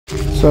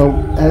So,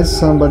 as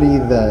somebody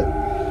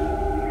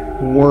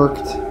that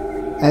worked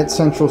at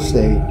Central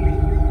State,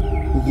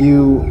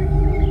 you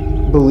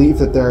believe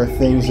that there are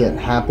things that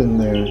happened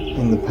there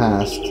in the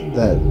past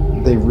that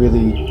they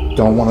really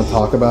don't want to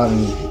talk about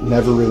and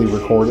never really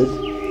recorded?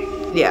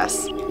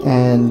 Yes.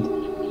 And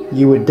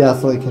you would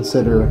definitely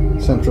consider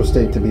Central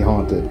State to be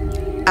haunted?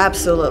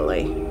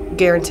 Absolutely.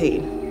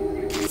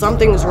 Guaranteed.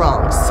 Something's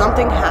wrong.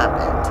 Something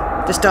happened.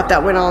 The stuff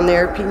that went on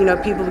there, you know,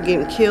 people were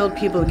getting killed,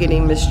 people were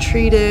getting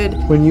mistreated.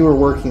 When you were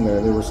working there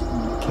was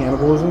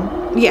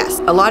cannibalism? Yes,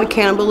 a lot of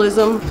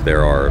cannibalism.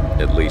 There are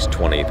at least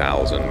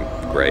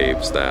 20,000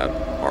 graves that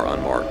are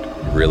unmarked.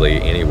 Really,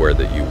 anywhere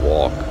that you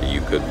walk, you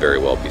could very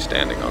well be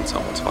standing on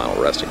someone's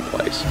final resting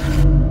place.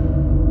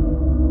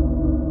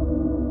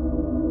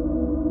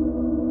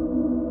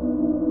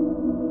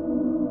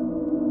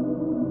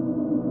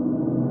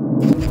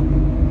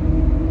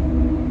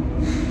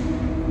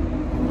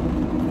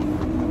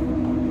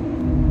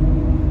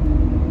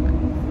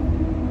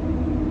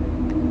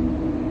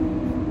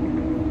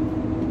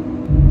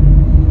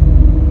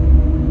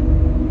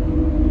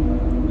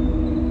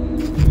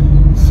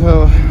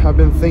 So, I've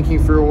been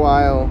thinking for a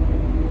while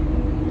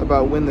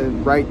about when the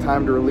right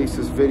time to release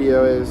this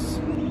video is,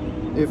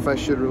 if I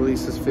should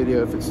release this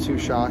video, if it's too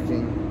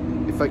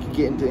shocking, if I could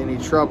get into any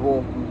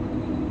trouble,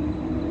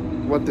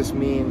 what this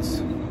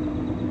means,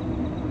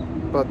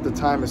 but the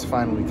time has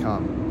finally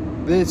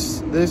come.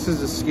 This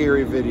is a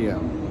scary video.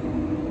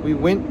 We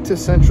went to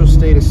Central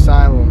State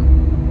Asylum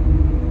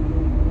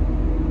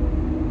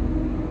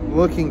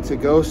looking to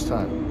ghost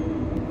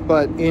hunt,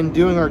 but in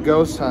doing our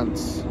ghost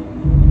hunts,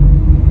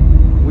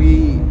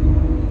 we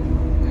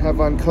have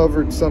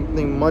uncovered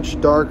something much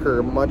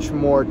darker, much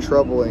more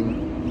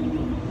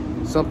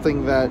troubling,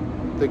 something that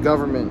the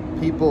government,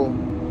 people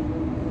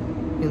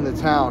in the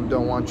town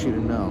don't want you to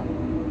know.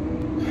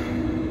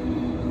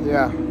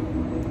 Yeah,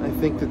 I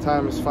think the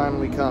time has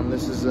finally come.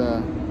 This is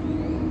a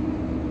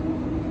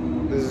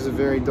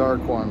very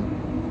dark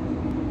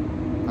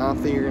one. I don't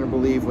think you're gonna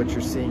believe what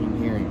you're seeing and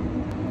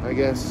hearing. I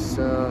guess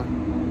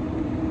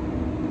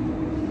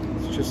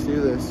let's just do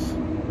this.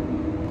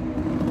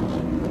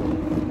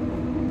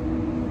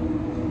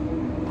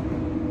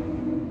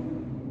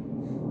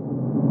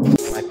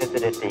 I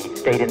visited the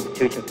state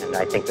institution, and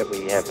I think that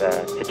we have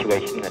a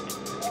situation that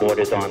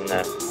borders on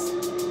a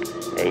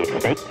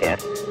snake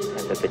pit,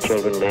 and that the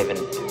children live in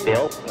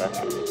filth.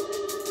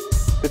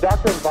 The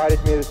doctor invited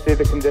me to see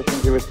the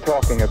conditions he was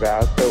talking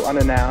about, so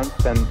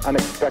unannounced and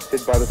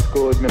unexpected by the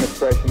school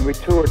administration, we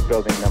toured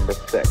building number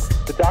 6.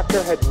 The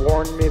doctor had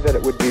warned me that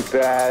it would be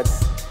bad.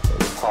 It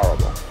was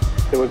horrible.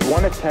 There was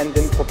one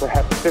attendant for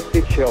perhaps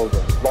 50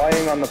 children,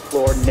 lying on the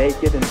floor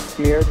naked and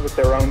smeared with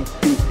their own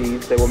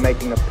feces. They were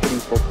making a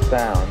pitiful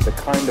sound, the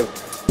kind of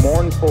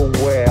mournful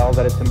wail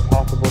that it's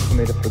impossible for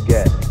me to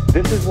forget.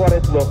 This is what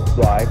it looked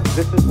like,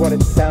 this is what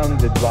it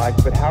sounded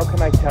like, but how can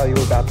I tell you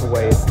about the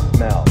way it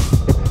smelled?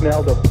 It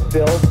smelled of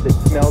filth, it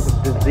smelled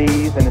of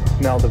disease, and it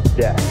smelled of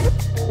death.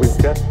 We've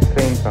just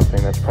seen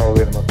something that's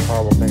probably the most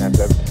horrible thing I've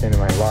ever seen in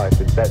my life.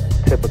 It's that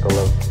typical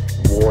of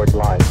ward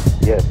life.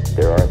 Yes,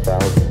 there are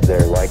thousands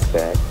there like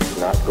that,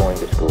 not going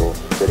to school,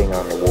 sitting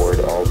on the ward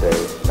all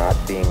day, not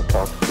being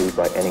talked to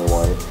by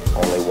anyone,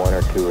 only 1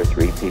 or 2 or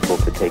 3 people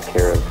to take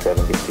care of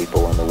 70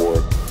 people on the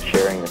ward,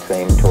 sharing the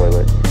same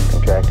toilet,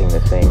 contracting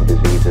the same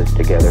diseases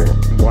together.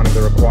 One of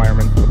the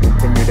requirements for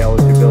continued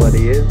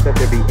eligibility is that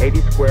there be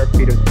 80 square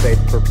feet of space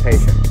per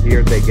patient.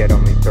 Here they get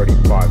only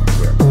 35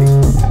 square feet.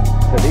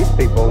 For these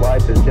people,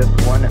 life is just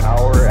 1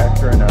 hour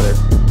after another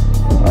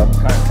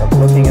of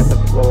looking at the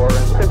floor,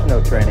 and there's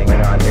no training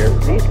on here.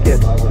 These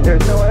kids,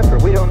 there's no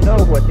effort. We don't know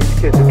what these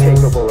kids are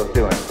capable of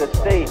doing. The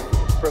state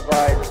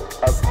provides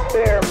a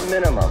bare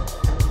minimum,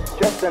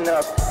 just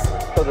enough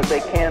so that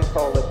they can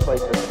call this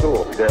place a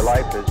school. Their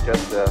life is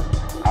just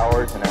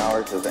hours and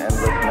hours of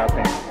endless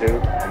nothing to do,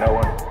 no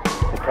one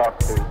to talk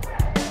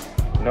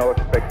to, no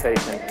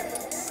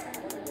expectations,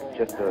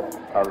 just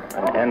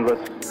an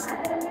endless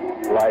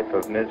life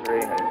of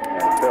misery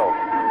and filth.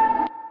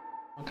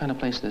 What kind of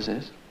place this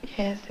is?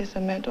 Yes, it's a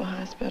mental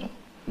hospital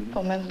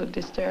for mentally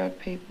disturbed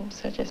people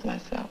such as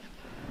myself.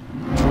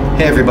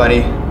 Hey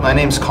everybody, my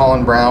name's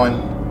Colin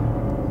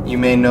Brown. You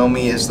may know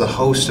me as the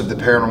host of the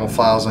Paranormal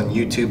Files on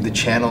YouTube, the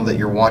channel that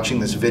you're watching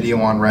this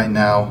video on right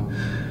now.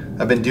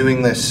 I've been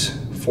doing this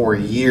for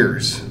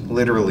years,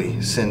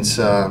 literally, since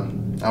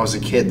I was a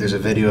kid. There's a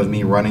video of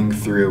me running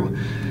through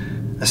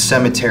a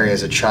cemetery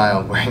as a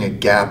child wearing a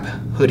Gap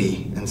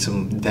hoodie and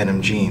some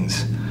denim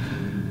jeans.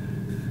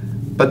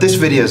 But this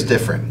video is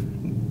different.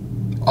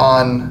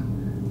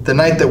 On the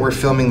night that we're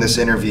filming this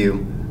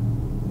interview,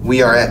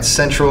 we are at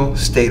Central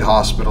State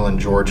Hospital in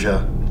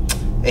Georgia,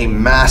 a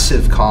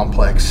massive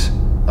complex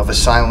of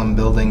asylum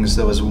buildings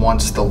that was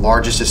once the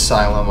largest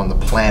asylum on the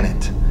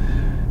planet.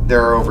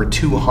 There are over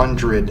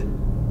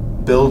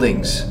 200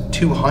 buildings,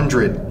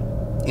 200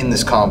 in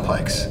this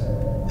complex.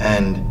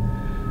 And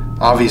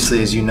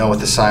obviously, as you know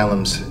with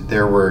asylums,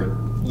 there were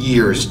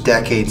years,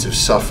 decades of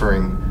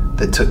suffering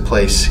that took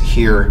place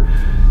here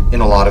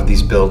in a lot of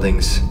these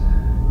buildings.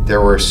 There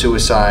were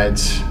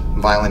suicides,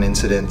 violent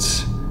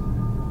incidents,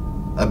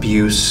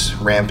 abuse,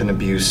 rampant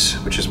abuse,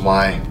 which is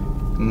why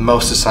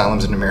most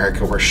asylums in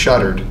America were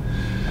shuttered.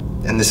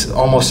 And this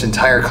almost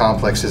entire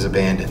complex is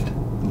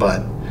abandoned.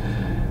 But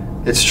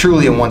it's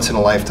truly a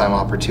once-in-a-lifetime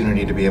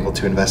opportunity to be able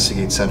to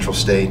investigate Central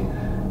State.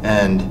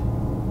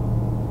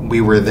 And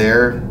we were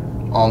there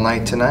all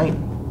night tonight.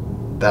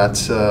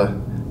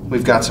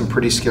 We've got some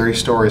pretty scary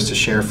stories to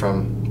share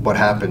from what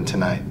happened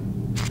tonight.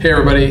 Hey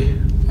everybody,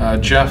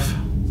 Jeff,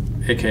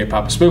 aka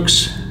Papa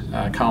Spooks,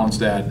 Colin's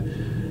dad.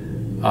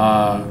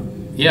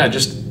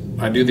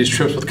 I do these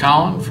trips with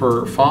Colin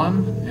for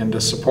fun and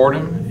to support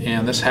him,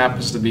 and this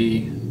happens to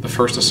be the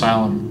first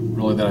asylum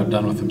really that I've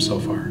done with him so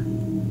far.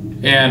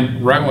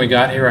 And right when we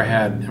got here,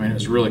 it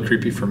was really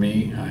creepy for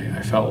me.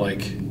 I felt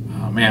like,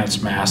 man,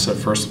 it's massive.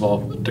 First of all,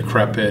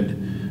 decrepit,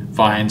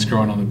 vines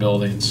growing on the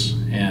buildings,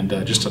 and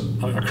just a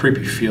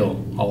creepy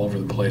feel all over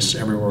the place,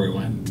 everywhere we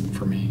went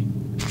for me.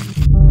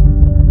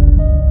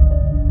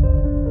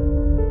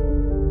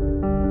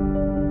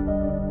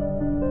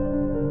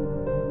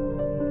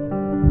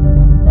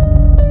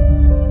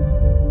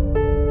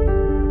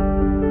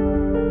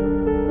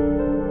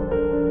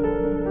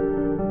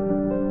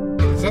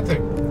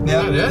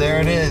 Yep, there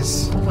it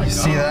is. Oh my gosh.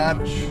 See that?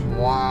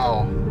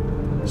 Wow.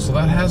 So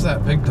that has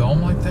that big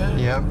dome like that?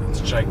 Yep.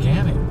 It's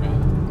gigantic,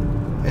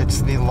 man.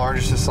 It's the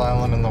largest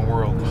asylum in the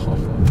world.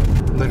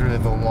 Literally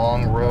the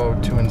long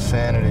road to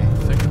insanity.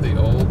 Think of the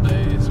old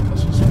days when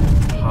this was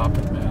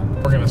popping,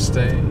 man. We're gonna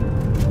stay,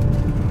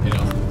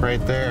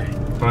 right there.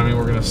 But I mean,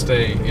 we're gonna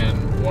stay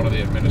in one of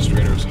the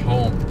administrators'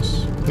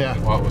 homes. Yeah.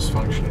 While it was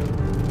functioning.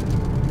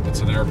 It's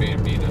an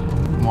Airbnb now.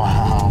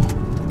 Wow.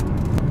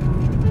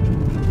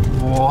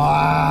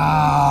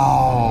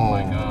 Wow. Oh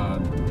my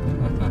God.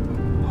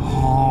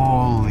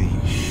 Holy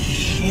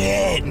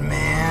shit,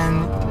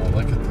 man. Wow,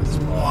 look at this.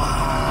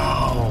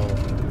 Wow.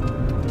 Oh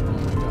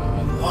my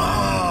God.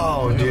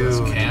 Wow, look dude. At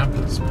this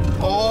campus, man.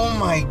 Oh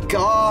my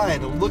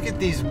God. Look at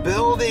these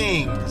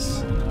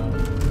buildings.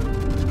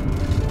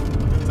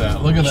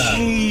 Look at that.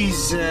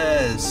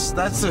 Jesus.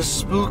 That's the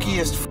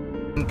spookiest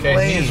place.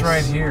 Okay, he's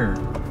right here.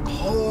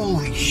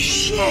 Holy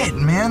shit,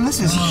 man. This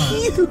is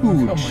huge.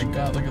 Oh my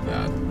God, look at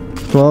that.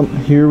 Well,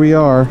 here we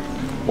are.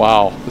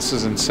 Wow, this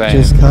is insane.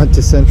 Just got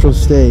to Central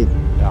State.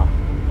 Yeah.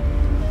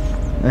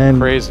 And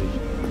crazy.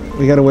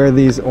 We got to wear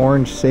these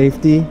orange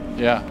safety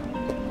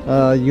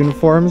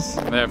uniforms.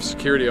 They have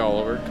security all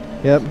over.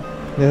 Yep.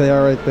 Yeah, they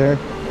are right there.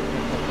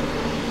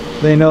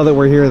 They know that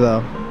we're here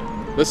though.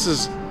 This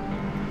is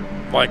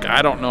like,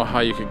 I don't know how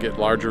you could get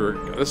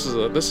larger. This is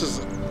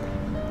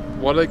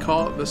what do they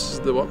call it? This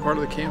is what part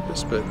of the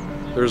campus? But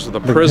there's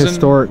the prison.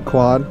 Historic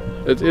quad.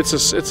 It's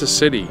a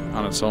city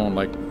on its own,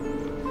 like,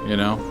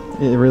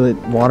 It really,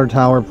 water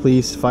tower,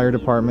 police, fire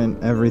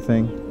department,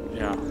 everything.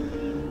 Yeah.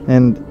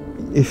 And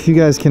if you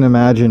guys can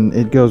imagine,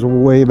 it goes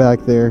way back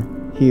there,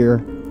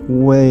 here,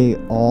 way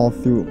all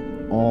through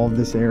all of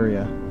this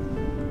area.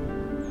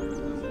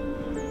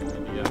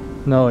 Yeah.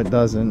 No, it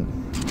doesn't.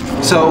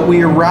 So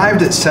we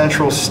arrived at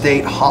Central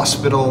State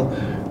Hospital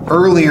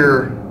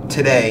earlier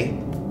today,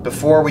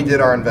 before we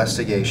did our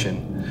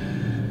investigation.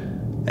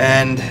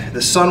 And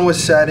the sun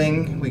was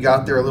setting. We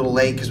got there a little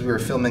late because we were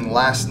filming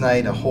last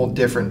night a whole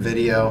different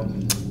video.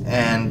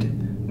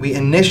 And we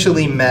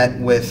initially met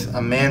with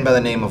a man by the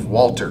name of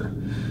Walter.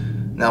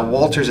 Now,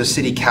 Walter's a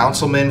city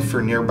councilman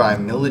for nearby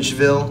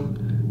Milledgeville,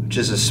 which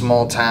is a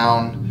small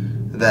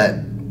town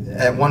that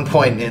at one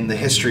point in the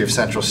history of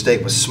Central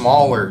State was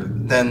smaller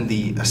than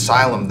the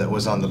asylum that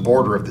was on the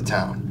border of the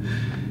town.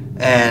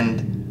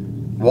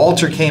 And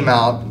Walter came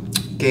out,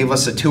 gave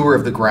us a tour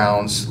of the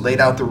grounds, laid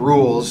out the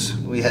rules.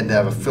 We had to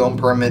have a film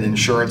permit,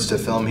 insurance to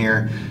film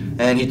here,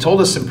 and he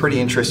told us some pretty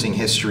interesting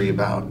history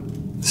about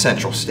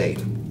Central State.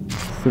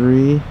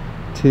 3,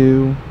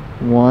 2,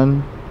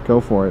 1,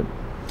 go for it.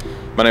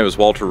 My name is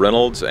Walter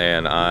Reynolds,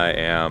 and I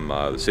am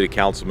the City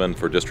Councilman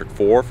for District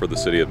 4 for the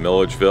City of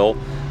Milledgeville,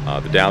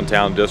 the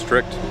downtown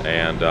district,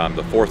 and I'm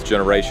the 4th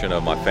generation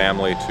of my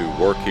family to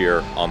work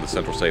here on the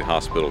Central State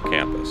Hospital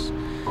campus.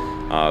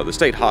 The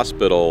State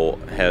Hospital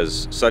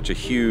has such a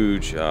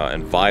huge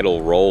and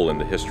vital role in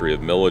the history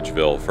of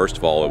Milledgeville. First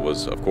of all, it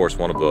was, of course,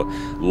 one of the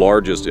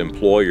largest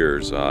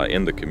employers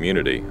in the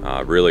community,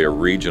 really a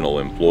regional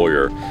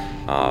employer.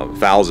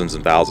 Thousands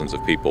and thousands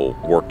of people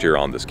worked here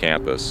on this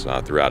campus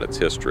throughout its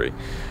history,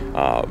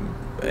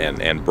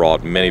 and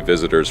brought many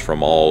visitors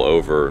from all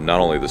over, not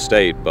only the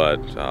state, but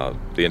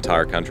the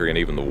entire country and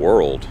even the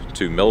world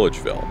to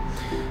Milledgeville.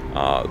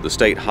 The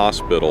State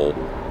Hospital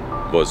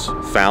was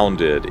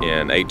founded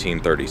in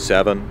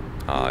 1837.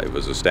 It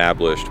was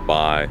established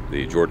by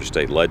the Georgia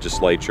State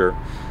Legislature,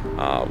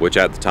 which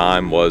at the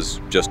time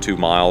was just 2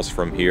 miles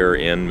from here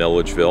in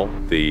Milledgeville.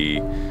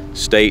 The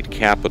state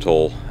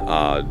capital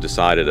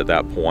decided at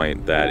that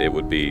point that it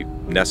would be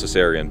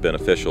necessary and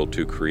beneficial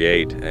to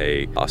create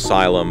an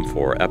asylum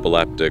for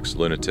epileptics,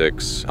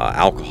 lunatics,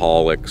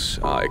 alcoholics,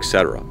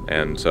 etc.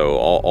 And so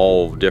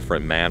all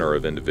different manner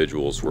of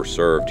individuals were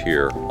served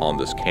here on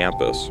this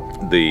campus.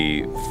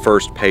 The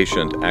first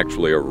patient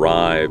actually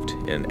arrived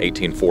in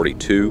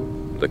 1842.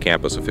 The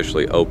campus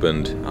officially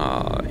opened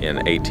in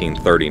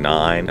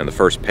 1839, and the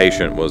first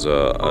patient was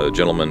a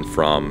gentleman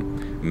from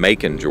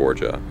Macon,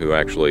 Georgia, who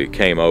actually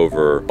came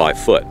over by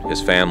foot. His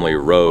family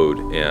rode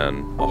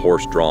in a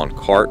horse-drawn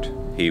cart.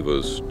 He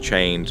was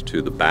chained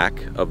to the back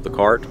of the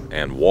cart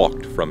and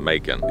walked from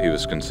Macon. He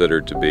was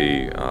considered to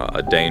be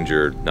a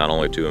danger not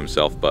only to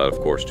himself but of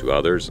course to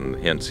others, and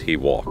hence he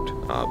walked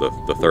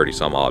the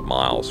 30-some odd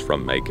miles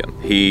from Macon.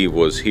 He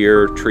was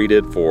here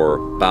treated for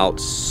about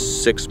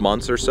 6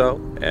 months or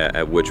so,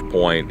 at which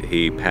point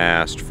he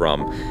passed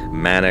from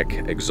manic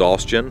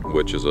exhaustion,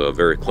 which is a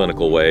very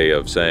clinical way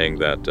of saying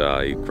that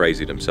he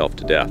crazied himself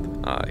to death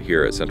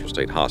here at Central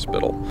State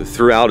Hospital.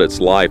 Throughout its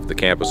life, the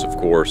campus, of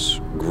course,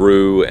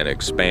 grew and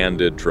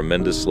expanded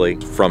tremendously.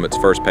 From its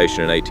first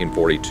patient in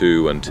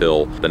 1842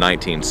 until the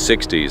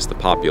 1960s, the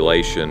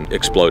population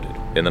exploded.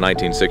 In the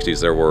 1960s,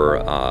 there were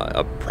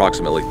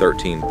approximately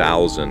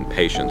 13,000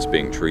 patients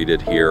being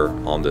treated here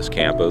on this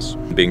campus,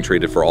 being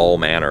treated for all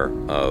manner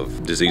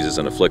of diseases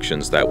and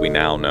afflictions that we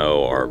now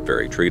know are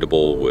very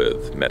treatable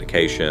with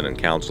medication and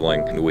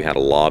counseling. We had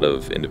a lot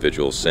of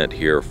individuals sent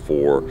here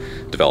for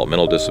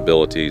developmental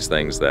disabilities,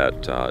 things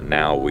that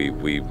now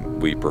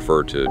we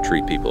prefer to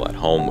treat people at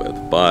home with.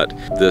 But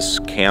this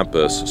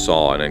campus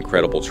saw an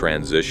incredible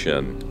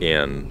transition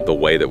in the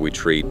way that we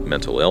treat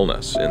mental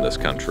illness in this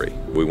country.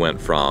 We went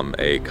from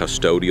a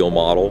custodial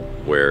model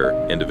where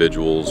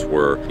individuals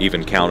were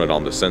even counted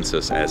on the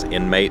census as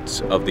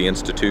inmates of the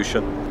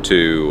institution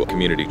to a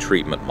community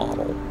treatment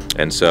model.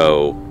 And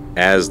so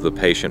as the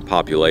patient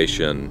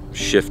population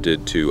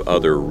shifted to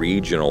other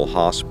regional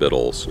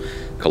hospitals,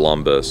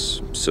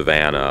 Columbus,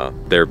 Savannah,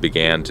 there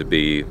began to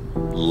be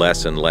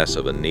less and less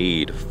of a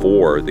need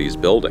for these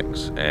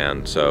buildings.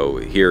 And so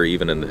here,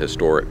 even in the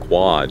historic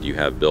quad, you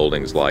have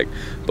buildings like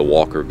the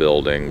Walker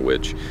Building,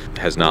 which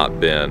has not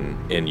been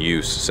in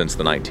use since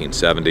the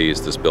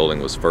 1970s. This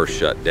building was first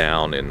shut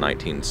down in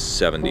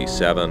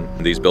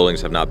 1977. These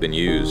buildings have not been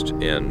used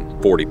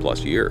in 40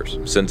 plus years.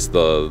 Since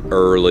the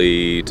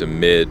early to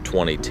mid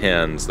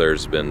 2010s,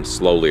 there's been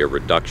slowly a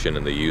reduction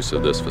in the use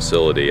of this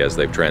facility as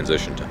they've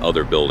transitioned to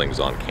other buildings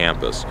on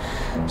campus.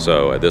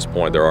 So at this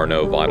point, there are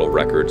no vital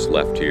records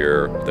left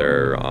here.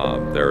 There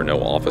are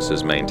no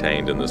offices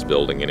maintained in this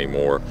building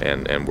anymore,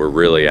 and we're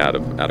really at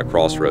a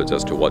crossroads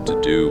as to what to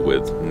do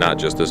with not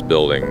just this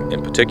building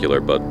in particular,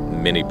 but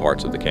many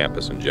parts of the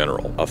campus in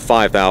general. A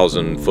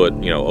 5,000-foot,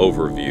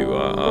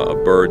 overview,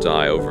 a bird's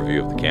eye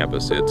overview of the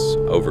campus. It's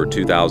over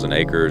 2,000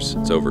 acres.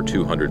 It's over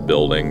 200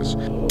 buildings,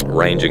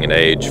 ranging in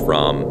age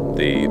from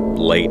the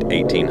late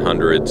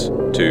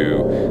 1800s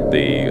to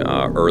the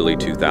early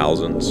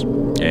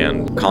 2000s.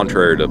 And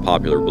contrary to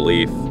popular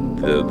belief,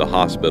 the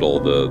hospital,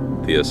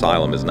 the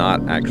asylum is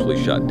not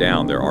actually shut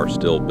down. There are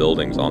still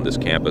buildings on this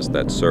campus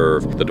that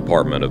serve the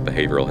Department of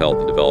Behavioral Health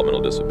and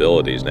Developmental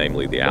Disabilities,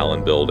 namely the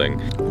Allen Building.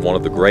 One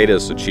of the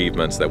greatest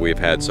achievements that we've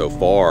had so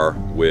far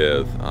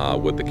with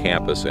the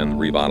campus and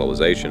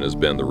revitalization has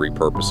been the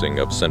repurposing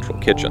of Central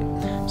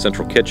Kitchen.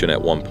 Central Kitchen at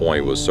one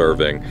point was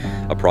serving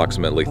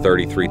approximately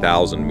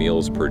 33,000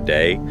 meals per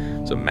day.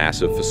 It's a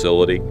massive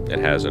facility. It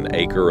has an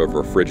acre of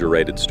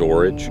refrigerated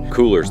storage,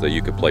 coolers that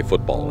you could play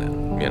football in.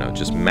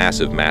 Just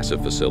massive,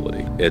 massive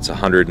facility. It's a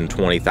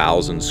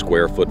 120,000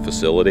 square foot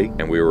facility,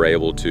 and we were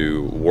able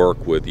to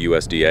work with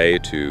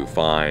USDA to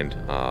find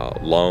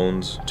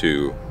loans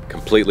to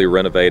completely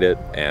renovate it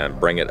and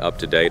bring it up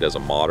to date as a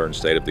modern,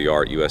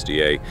 state-of-the-art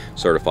USDA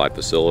certified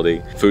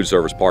facility. Food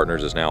Service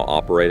Partners is now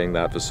operating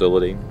that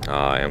facility,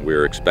 and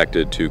we're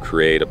expected to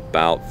create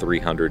about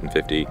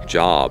 350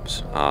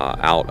 jobs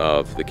out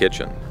of the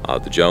kitchen.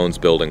 The Jones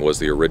Building was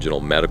the original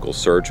medical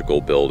surgical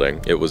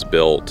building. It was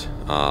built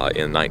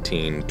in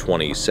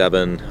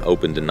 1927,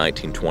 opened in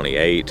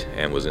 1928,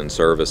 and was in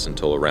service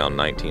until around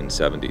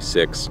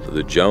 1976.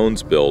 The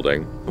Jones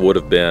Building would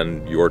have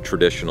been your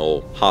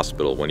traditional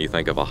hospital. When you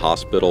think of a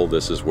hospital,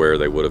 this is where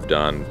they would have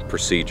done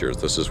procedures.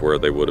 This is where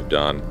they would have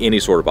done any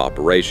sort of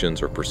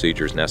operations or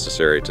procedures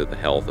necessary to the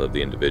health of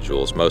the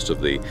individuals. Most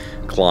of the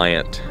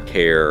client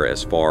care,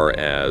 as far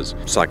as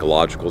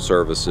psychological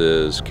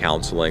services,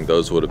 counseling,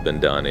 those would have been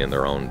done in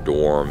their own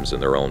dorms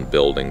and their own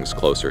buildings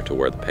closer to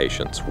where the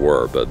patients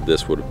were. But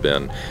this would have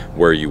been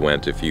where you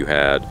went if you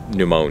had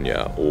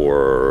pneumonia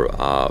or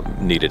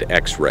needed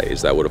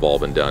x-rays. That would have all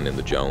been done in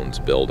the Jones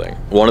Building.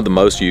 One of the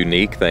most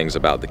unique things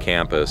about the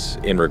campus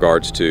in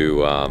regards to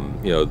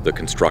the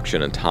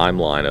construction and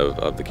timeline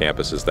of the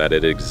campus is that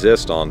it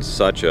exists on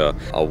such a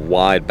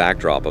wide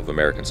backdrop of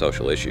American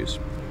social issues.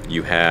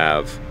 You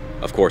have,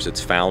 of course,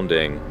 its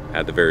founding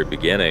at the very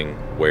beginning,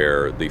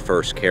 where the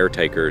first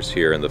caretakers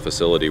here in the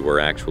facility were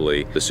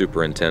actually the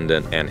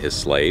superintendent and his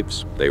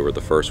slaves. They were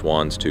the first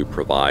ones to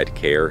provide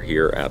care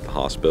here at the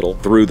hospital.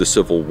 Through the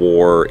Civil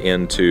War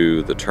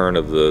into the turn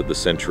of the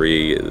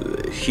century,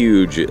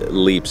 huge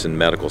leaps in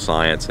medical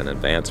science and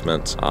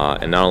advancements.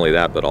 And not only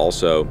that, but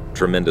also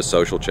tremendous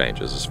social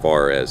changes as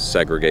far as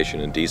segregation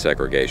and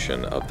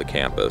desegregation of the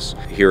campus.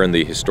 Here in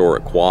the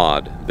historic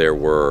quad, there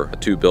were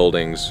 2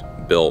 buildings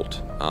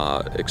built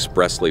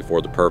expressly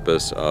for the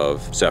purpose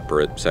of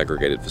separate,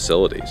 segregated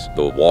facilities.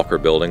 The Walker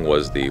building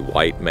was the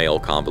white male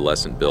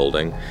convalescent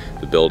building.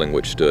 The building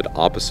which stood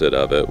opposite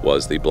of it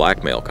was the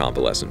black male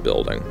convalescent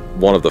building.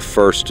 One of the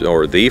first,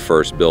 or the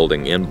first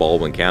building in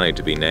Baldwin County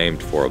to be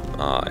named for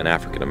an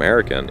African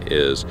American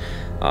is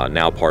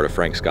now part of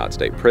Frank Scott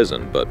State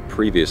Prison, but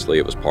previously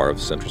it was part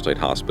of Central State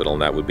Hospital,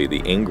 and that would be the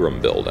Ingram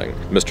building.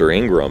 Mr.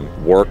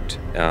 Ingram worked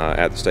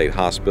at the state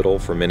hospital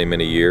for many,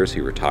 many years.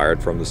 He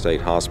retired from the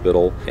state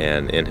hospital,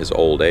 and in his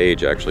old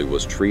age actually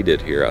was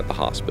treated here at the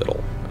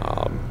hospital.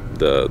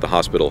 The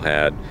hospital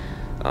had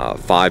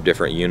 5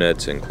 different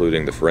units,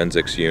 including the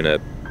forensics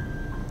unit,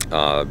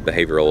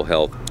 behavioral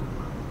health.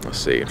 Let's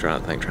see, I'm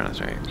trying to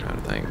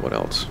think what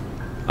else.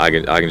 I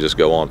can just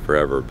go on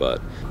forever,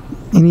 but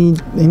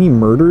any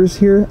murders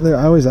here?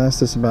 I always ask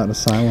this about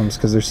asylums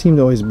because there seemed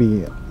to always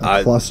be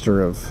a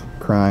cluster of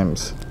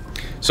crimes.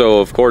 So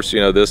of course, you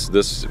know, this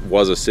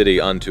was a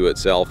city unto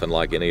itself, and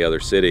like any other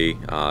city,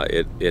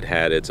 it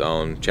had its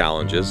own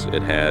challenges.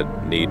 It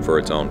had need for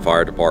its own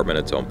fire department,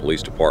 its own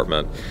police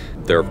department.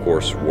 There, of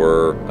course,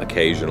 were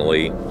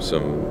occasionally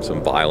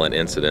some violent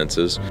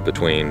incidences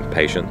between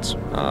patients,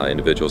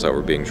 individuals that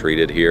were being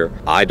treated here.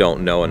 I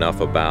don't know enough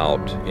about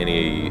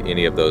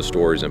any of those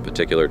stories in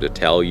particular to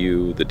tell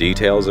you the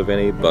details of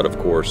any, but of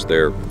course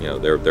there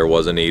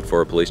was a need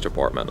for a police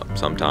department.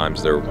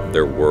 Sometimes there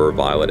were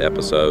violent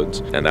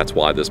episodes, and that's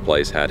why this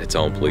place had its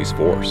own police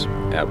force.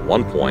 At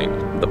one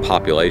point, the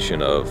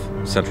population of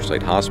Central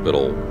State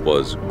Hospital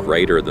was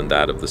greater than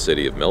that of the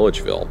city of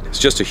Milledgeville. It's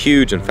just a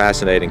huge and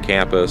fascinating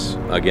campus.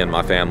 Again,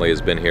 my family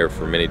has been here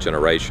for many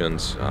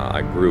generations.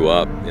 I grew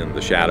up in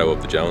the shadow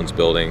of the Jones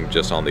building,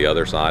 just on the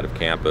other side of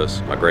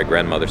campus. My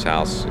great-grandmother's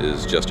house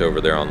is just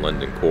over there on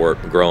Linden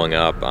Court. Growing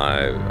up,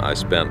 I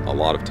spent a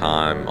lot of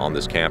time on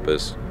this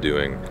campus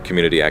doing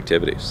community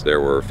activities.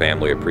 There were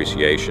family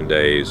appreciation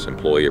days,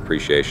 employee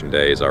appreciation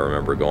days. I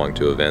remember going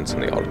to events in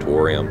the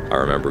auditorium. I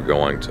remember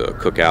going to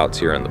cookouts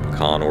here in the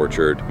pecan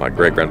orchard. My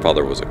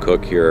great-grandfather was a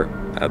cook here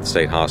at the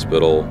state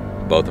hospital.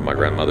 Both of my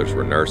grandmothers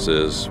were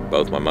nurses.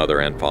 Both my mother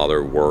and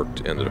father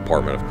worked in the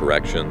Department of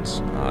Corrections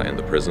in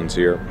the prisons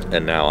here.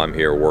 And now I'm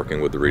here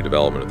working with the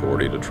Redevelopment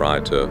Authority to try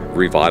to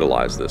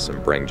revitalize this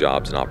and bring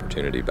jobs and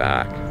opportunity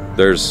back.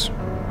 There's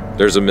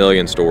a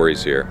million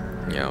stories here,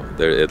 you know,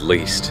 at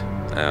least.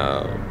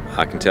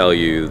 I can tell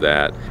you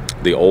that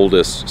the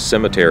oldest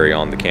cemetery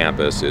on the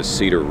campus is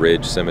Cedar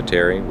Ridge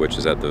Cemetery, which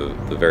is at the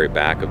very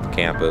back of the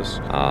campus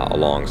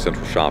along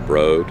Central Shop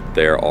Road.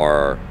 There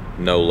are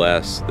no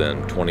less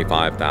than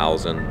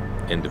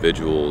 25,000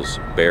 individuals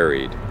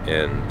buried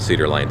in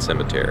Cedar Lane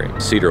Cemetery.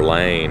 Cedar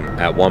Lane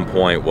at one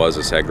point was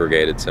a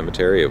segregated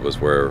cemetery. It was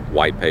where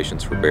white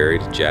patients were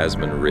buried.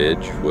 Jasmine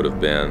Ridge would have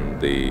been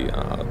the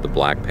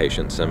black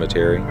patient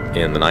cemetery.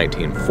 In the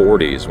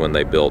 1940s, when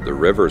they built the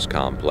Rivers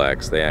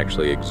Complex, they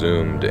actually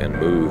exhumed and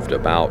moved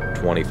about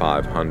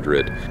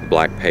 2,500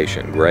 black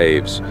patient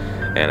graves,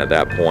 and at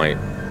that point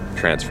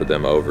transferred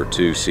them over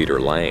to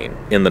Cedar Lane.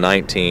 In the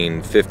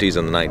 1950s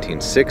and the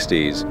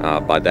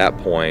 1960s, by that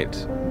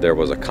point, there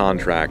was a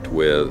contract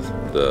with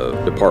the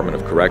Department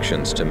of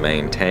Corrections to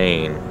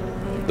maintain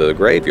the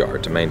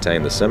graveyard, to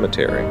maintain the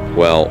cemetery.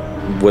 Well,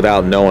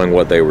 without knowing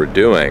what they were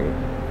doing,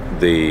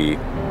 the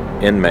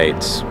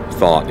inmates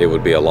thought it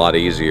would be a lot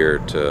easier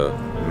to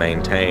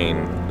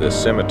maintain the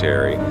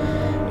cemetery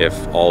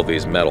if all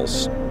these metal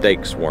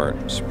stakes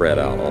weren't spread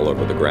out all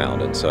over the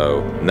ground. And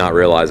so, not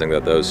realizing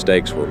that those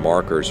stakes were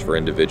markers for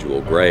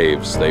individual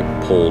graves, they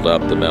pulled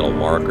up the metal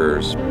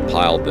markers,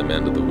 piled them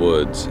into the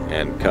woods,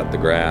 and cut the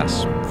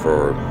grass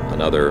for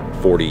another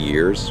 40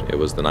 years. It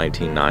was the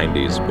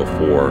 1990s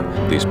before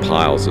these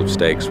piles of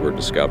stakes were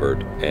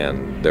discovered,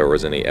 and there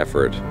was any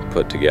effort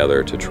put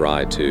together to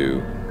try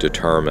to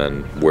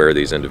determine where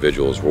these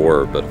individuals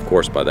were. But of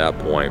course, by that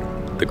point,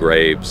 the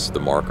graves, the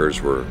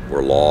markers were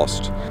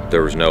lost.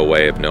 There was no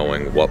way of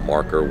knowing what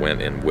marker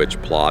went in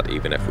which plot,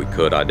 even if we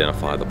could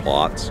identify the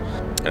plots.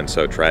 And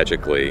so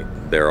tragically,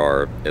 there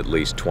are at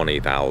least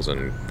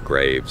 20,000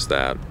 graves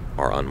that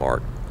are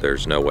unmarked.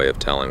 There's no way of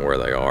telling where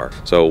they are.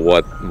 So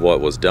what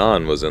was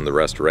done was, in the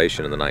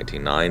restoration in the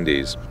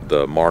 1990s,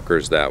 the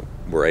markers that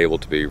were able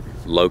to be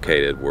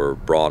located were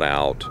brought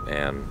out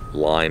and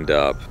lined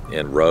up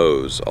in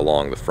rows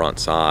along the front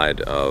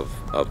side of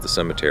the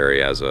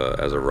cemetery as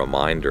a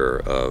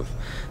reminder of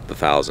the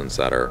thousands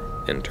that are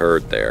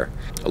interred there.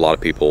 A lot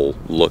of people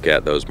look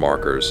at those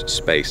markers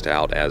spaced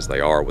out as they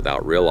are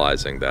without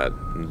realizing that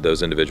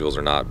those individuals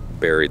are not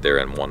buried there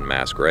in one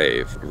mass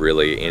grave.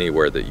 Really,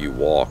 anywhere that you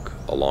walk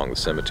along the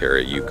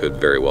cemetery, you could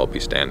very well be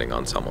standing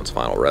on someone's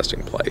final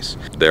resting place.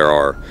 There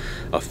are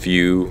a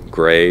few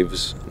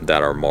graves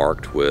that are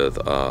marked with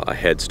a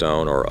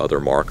headstone or other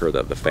marker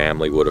that the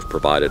family would have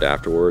provided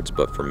afterwards,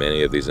 but for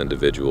many of these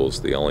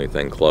individuals, the only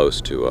thing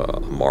close to a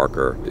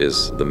marker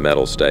is the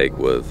metal stake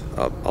with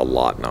a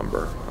lot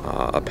number,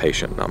 a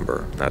patient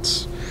number.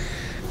 That's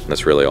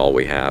really all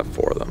we have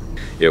for them.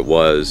 It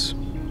was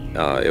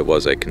it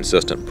was a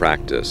consistent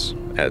practice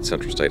at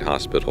Central State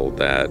Hospital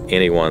that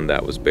anyone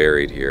that was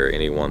buried here,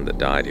 anyone that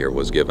died here,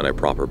 was given a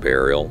proper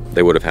burial.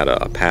 They would have had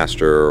a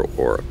pastor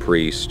or a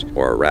priest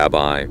or a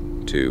rabbi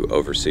to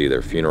oversee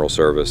their funeral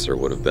service. There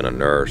would have been a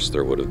nurse.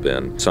 There would have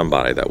been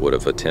somebody that would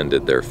have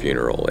attended their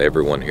funeral.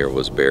 Everyone here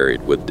was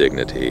buried with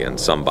dignity and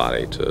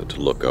somebody to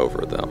look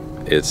over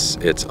them. It's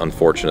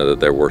unfortunate that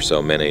there were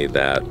so many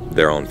that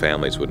their own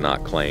families would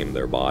not claim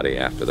their body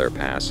after their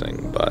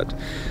passing, but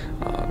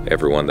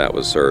everyone that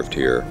was served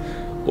here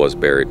was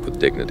buried with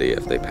dignity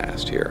if they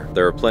passed here.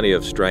 There are plenty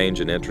of strange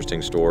and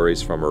interesting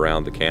stories from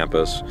around the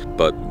campus,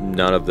 but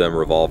none of them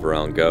revolve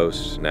around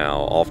ghosts. Now,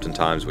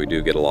 oftentimes we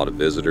do get a lot of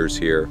visitors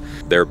here.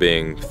 There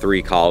being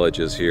 3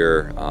 colleges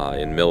here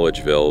in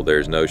Milledgeville,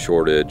 there's no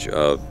shortage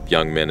of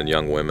young men and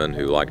young women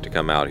who like to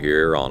come out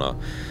here on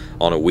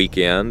a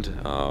weekend,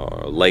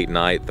 late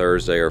night,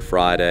 Thursday or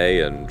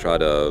Friday, and try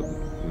to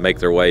make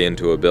their way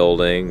into a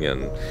building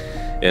and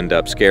end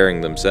up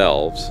scaring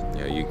themselves.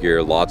 You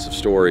hear lots of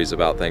stories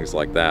about things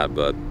like that,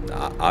 but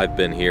I've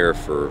been here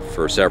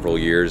for several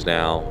years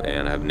now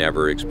and have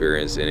never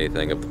experienced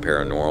anything of the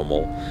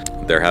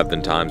paranormal. There have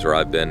been times where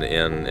I've been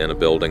in a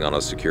building on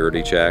a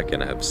security check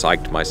and have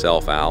psyched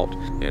myself out.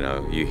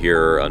 You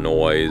hear a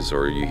noise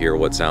or you hear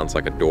what sounds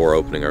like a door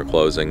opening or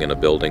closing in a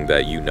building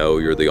that you know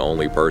you're the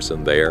only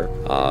person there,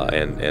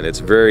 and it's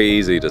very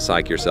easy to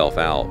psych yourself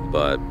out,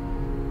 but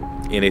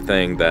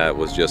anything that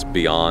was just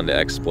beyond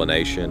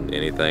explanation,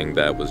 anything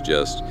that was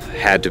just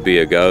had to be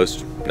a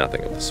ghost,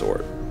 nothing of the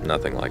sort,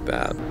 nothing like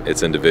that.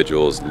 It's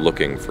individuals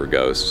looking for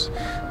ghosts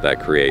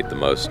that create the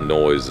most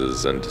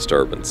noises and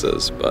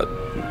disturbances, but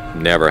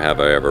never have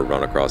I ever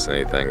run across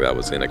anything that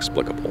was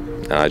inexplicable.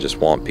 And I just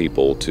want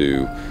people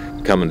to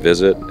come and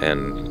visit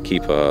and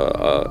keep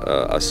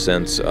a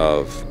sense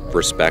of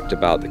respect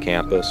about the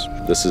campus.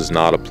 This is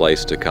not a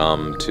place to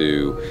come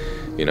to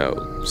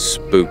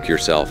spook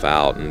yourself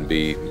out and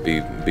be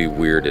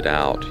weirded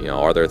out.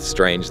 Are there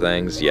strange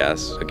things?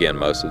 Yes. Again,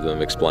 most of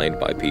them explained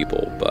by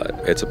people, but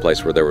it's a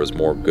place where there was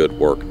more good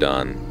work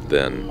done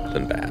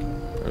than bad.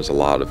 There's a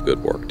lot of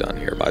good work done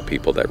here by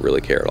people that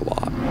really cared a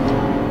lot.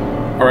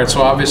 All right,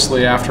 so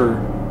obviously after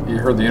you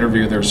heard the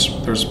interview,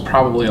 there's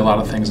probably a lot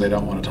of things they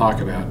don't want to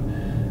talk about,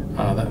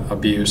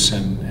 abuse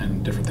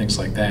and different things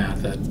like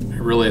that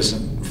really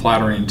isn't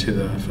flattering to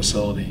the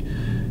facility.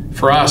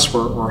 For us,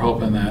 we're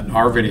hoping that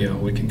our video,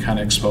 we can kind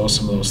of expose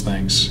some of those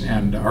things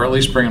or at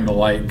least bring them to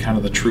light, kind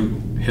of the true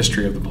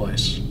history of the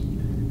place.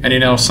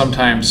 And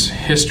sometimes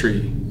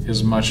history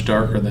is much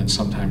darker than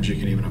sometimes you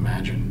can even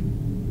imagine.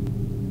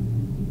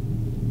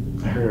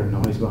 I heard a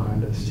noise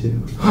behind us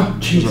too.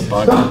 There's a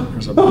bug.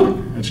 There's a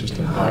bug. It's just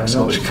a bug. I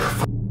know, it's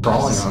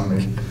crawling on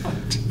me.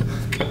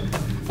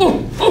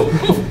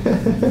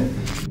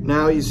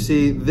 Now you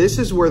see, this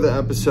is where the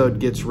episode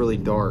gets really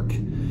dark.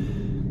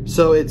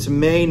 So it's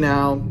May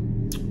now.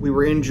 We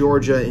were in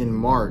Georgia in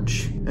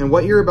March. And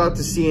what you're about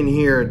to see in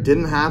here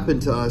didn't happen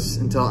to us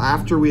until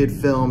after we had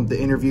filmed the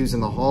interviews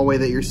in the hallway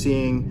that you're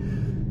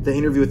seeing, the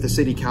interview with the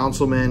city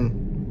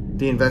councilman,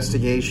 the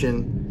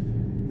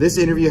investigation. This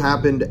interview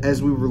happened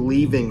as we were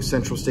leaving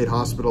Central State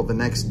Hospital the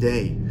next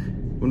day,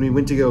 when we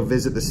went to go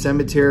visit the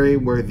cemetery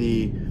where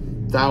the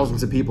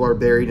thousands of people are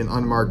buried in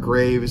unmarked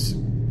graves.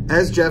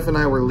 As Jeff and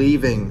I were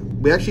leaving,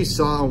 we actually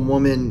saw a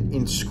woman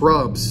in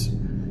scrubs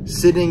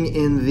sitting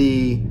in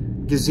the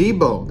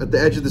gazebo at the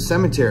edge of the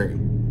cemetery,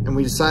 and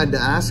we decided to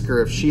ask her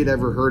if she had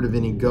ever heard of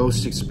any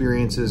ghost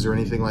experiences or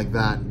anything like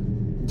that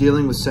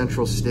dealing with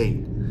Central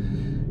State.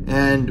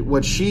 And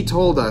what she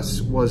told us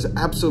was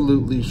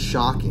absolutely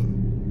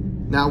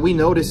shocking. Now, we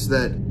noticed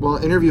that while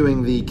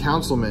interviewing the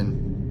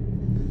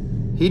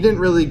councilman, he didn't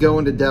really go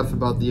into depth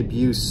about the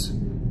abuse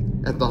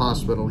at the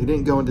hospital. He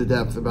didn't go into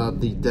depth about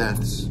the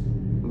deaths,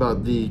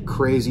 about the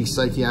crazy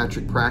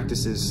psychiatric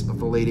practices of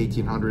the late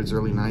 1800s,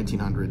 early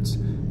 1900s,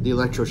 the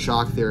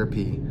electroshock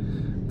therapy,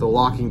 the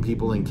locking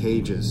people in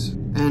cages.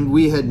 And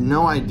we had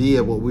no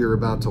idea what we were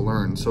about to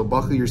learn, so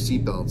buckle your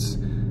seatbelts.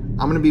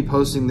 I'm gonna be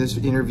posting this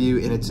interview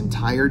in its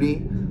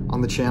entirety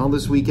on the channel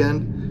this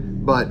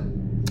weekend, but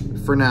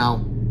for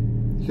now,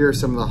 here are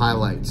some of the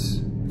highlights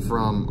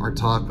from our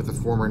talk with a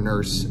former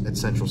nurse at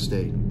Central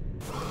State.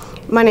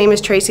 My name is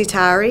Tracy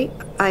Tyree.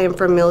 I am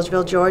from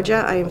Milledgeville,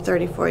 Georgia. I am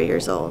 34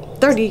 years old.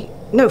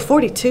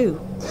 42.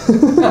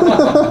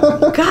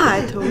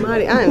 God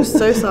almighty, I am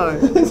so sorry.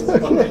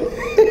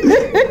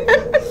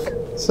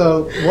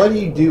 So what do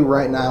you do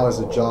right now as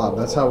a job?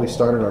 That's how we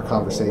started our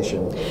conversation.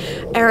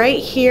 All right,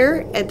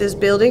 here at this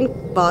building,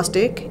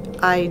 Bostic,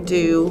 I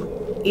do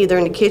either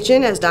in the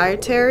kitchen as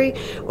dietary,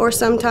 or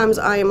sometimes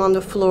I am on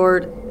the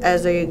floor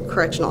as a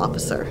correctional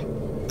officer.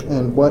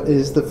 And what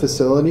is the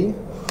facility?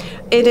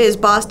 It is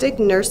Bostic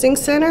Nursing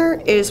Center.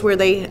 It is where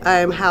they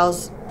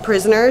house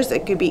prisoners.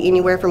 It could be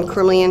anywhere from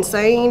criminally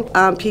insane,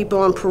 people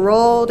on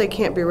parole. They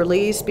can't be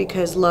released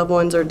because loved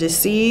ones are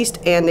deceased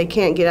and they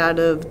can't get out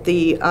of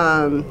the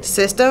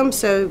system,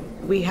 so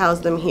we house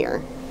them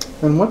here.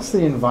 And what's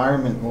the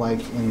environment like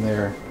in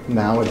there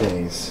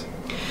nowadays?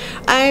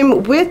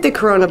 With the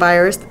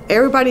coronavirus,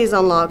 everybody is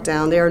on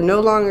lockdown. They are no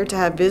longer to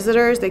have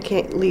visitors. They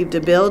can't leave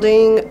the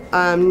building.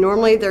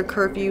 Normally their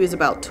curfew is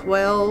about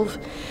 12.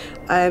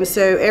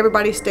 So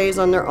everybody stays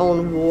on their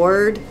own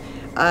ward.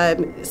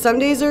 Some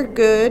days are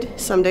good,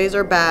 some days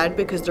are bad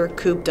because they're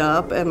cooped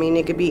up. I mean,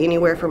 it could be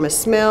anywhere from a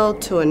smell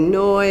to a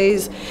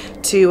noise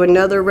to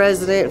another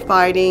resident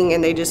fighting,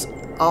 and they just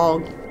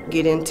all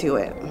get into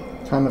it.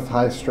 Kind of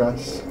high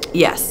stress?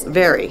 Yes,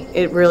 very.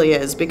 It really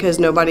is, because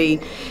nobody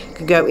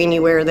could go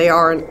anywhere. They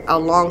are in a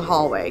long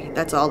hallway.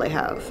 That's all they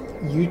have.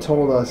 You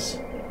told us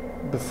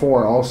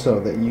before also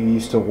that you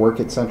used to work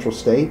at Central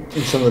State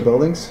in some of the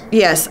buildings?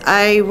 Yes,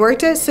 I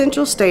worked at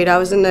Central State. I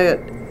was in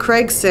the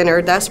Craig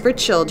Center. That's for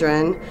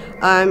children.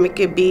 It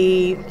could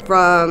be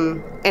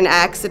from an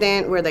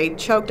accident where they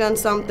choked on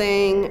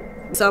something.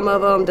 Some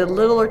of them, the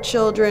littler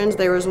children's,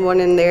 there was one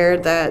in there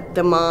that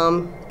the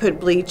mom put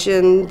bleach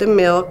in the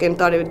milk and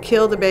thought it would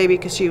kill the baby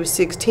because she was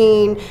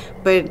 16,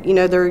 but you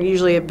know, they're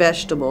usually a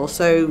vegetable.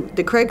 So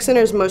the Craig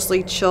Center is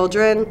mostly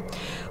children.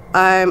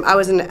 I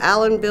was in the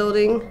Allen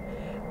building.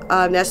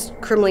 That's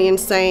criminally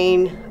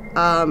insane.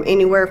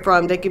 Anywhere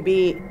from, they could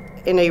be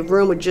in a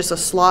room with just a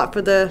slot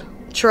for the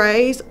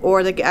trays,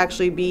 or they could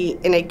actually be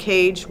in a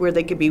cage where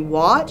they could be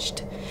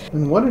watched.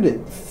 And what did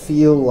it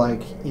feel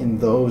like in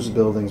those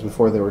buildings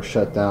before they were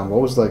shut down?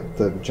 What was like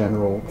the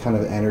general kind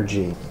of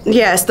energy?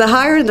 Yes, the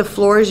higher the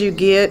floors you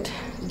get,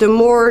 the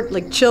more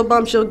like chill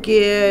bumps you'll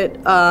get.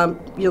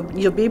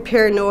 You'll be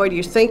paranoid.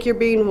 You think you're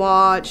being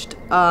watched.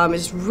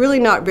 It's really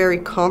not very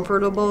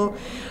comfortable.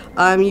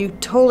 You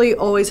totally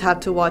always have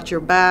to watch your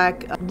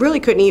back. Really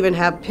couldn't even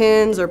have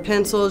pens or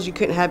pencils. You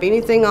couldn't have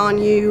anything on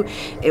you.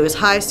 It was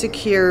high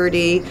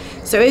security.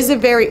 So it was a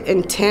very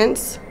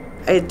intense.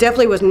 It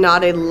definitely was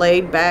not a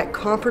laid-back,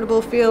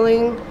 comfortable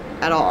feeling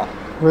at all.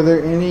 Were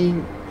there any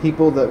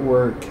people that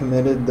were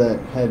committed that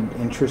had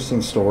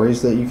interesting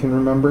stories that you can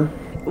remember?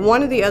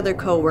 One of the other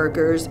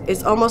co-workers,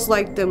 it's almost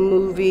like the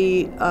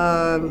movie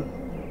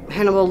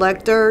Hannibal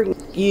Lecter.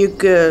 You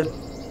could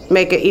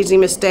make an easy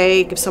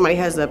mistake if somebody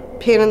has a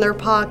pin in their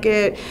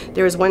pocket.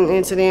 There was one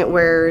incident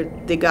where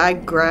the guy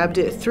grabbed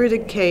it through the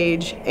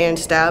cage and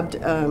stabbed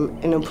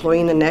an employee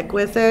in the neck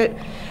with it.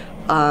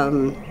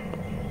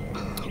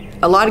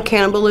 A lot of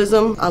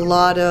cannibalism, a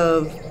lot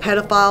of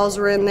pedophiles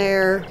were in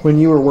there. When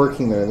you were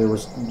working there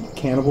was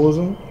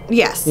cannibalism?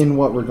 Yes. In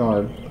what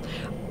regard?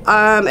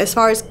 As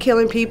far as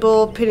killing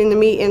people, putting the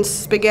meat in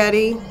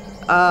spaghetti,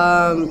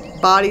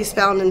 bodies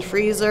found in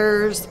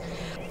freezers,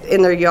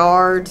 in their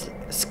yards,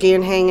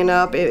 skin hanging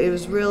up. It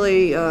was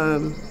really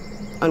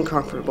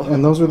uncomfortable.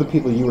 And those were the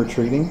people you were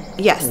treating?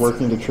 Yes.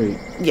 Working to treat?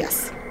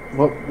 Yes.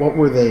 What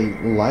were they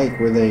like?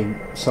 Were they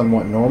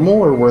somewhat normal,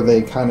 or were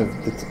they kind of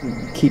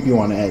keep you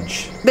on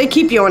edge? They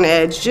keep you on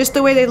edge. Just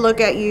the way they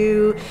look at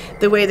you,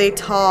 the way they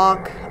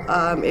talk,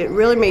 it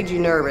really made you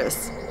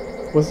nervous.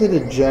 Was it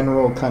a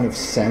general kind of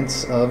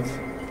sense of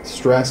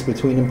stress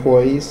between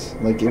employees?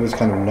 Like it was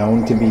kind of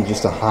known to be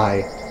just a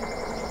high,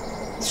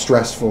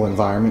 stressful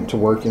environment to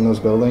work in those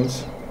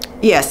buildings?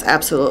 Yes,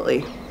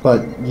 absolutely.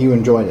 But you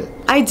enjoyed it?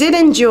 I did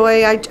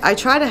enjoy. I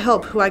try to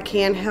help who I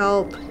can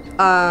help.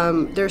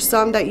 There's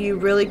some that you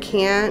really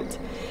can't,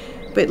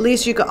 but at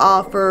least you could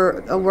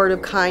offer a word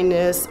of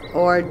kindness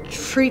or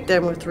treat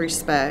them with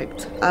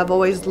respect. I've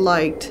always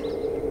liked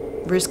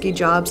risky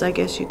jobs, I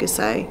guess you could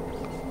say.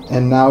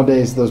 And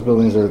nowadays those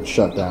buildings are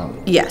shut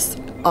down? Yes,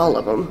 all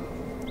of them.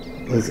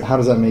 How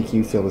does that make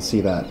you feel to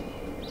see that?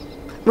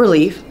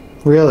 Relief.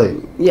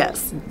 Really?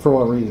 Yes. For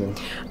what reason?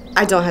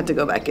 I don't have to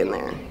go back in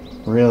there.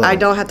 Really? I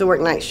don't have to work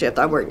night shift.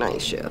 I work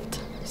night shift.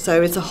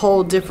 So it's a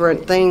whole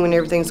different thing when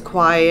everything's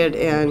quiet,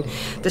 and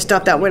the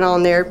stuff that went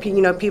on there,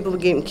 you know, people were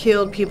getting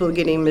killed, people were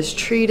getting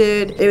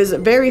mistreated. It was a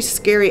very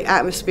scary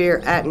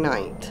atmosphere at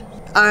night.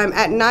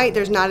 At night,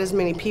 there's not as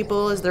many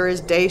people as there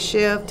is day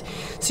shift,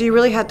 so you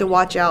really have to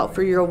watch out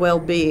for your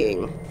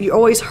well-being. You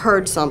always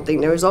heard something.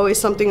 There was always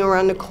something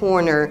around the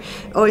corner,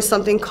 always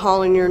something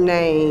calling your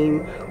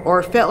name,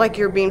 or felt like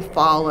you're being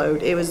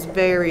followed. It was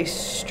very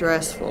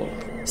stressful.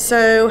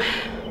 So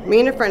me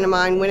and a friend of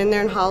mine went in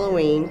there on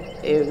Halloween.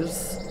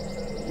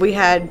 We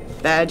had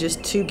badges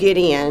to get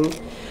in.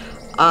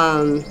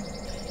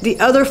 The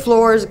other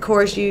floors, of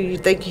course, you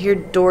think you hear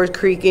doors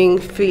creaking,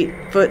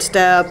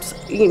 footsteps,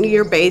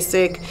 you're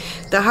basic.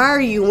 The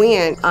higher you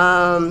went...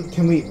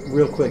 Can we,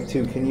 real quick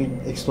too, can you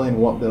explain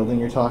what building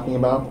you're talking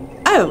about?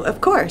 Oh, of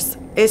course.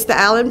 It's the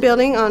Allen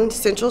building on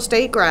Central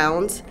State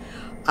grounds.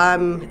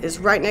 It's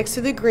right next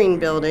to the Green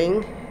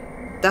building.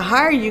 The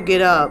higher you get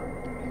up,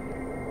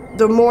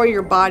 the more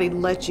your body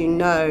lets you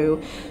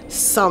know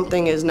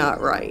something is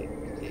not right.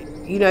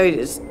 You know,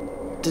 it's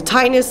the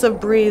tightness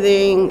of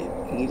breathing,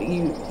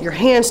 your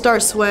hands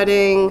start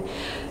sweating,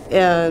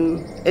 and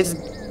it's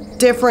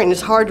different and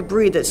it's hard to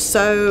breathe. It's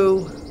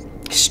so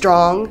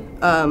strong.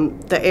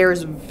 The air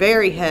is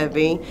very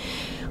heavy.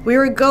 We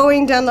were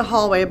going down the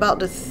hallway, about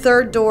the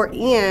third door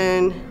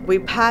in, we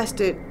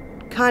passed it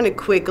kind of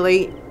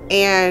quickly,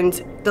 and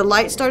the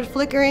light started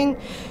flickering.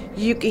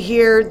 You could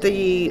hear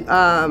the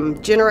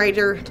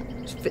generator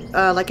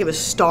like it was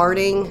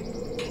starting,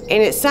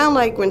 and it sounded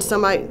like when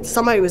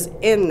somebody was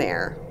in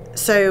there.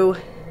 So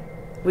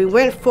we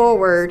went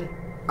forward.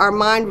 Our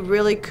mind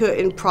really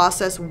couldn't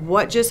process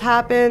what just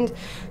happened,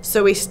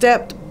 so we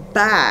stepped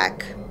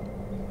back.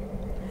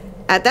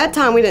 At that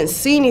time, we didn't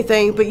see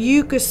anything, but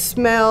you could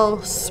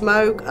smell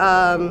smoke.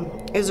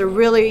 It was a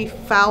really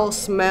foul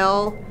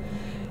smell,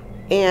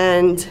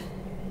 and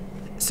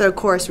so of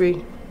course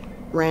we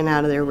ran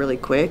out of there really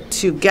quick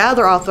to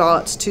gather our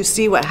thoughts to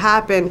see what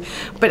happened.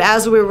 But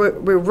as we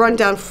run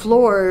down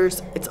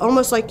floors, it's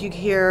almost like you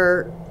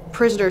hear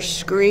prisoners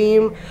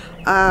scream,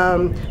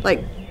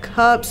 like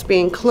cups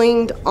being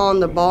cleaned on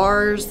the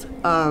bars.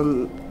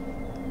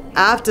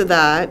 After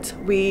that,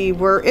 we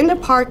were in the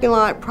parking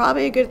lot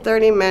probably a good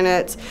 30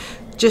 minutes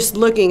just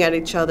looking at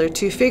each other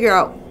to figure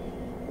out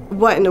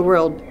what in the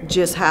world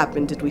just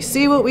happened. Did we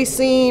see what we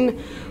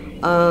seen?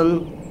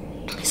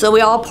 So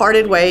we all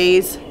parted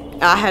ways.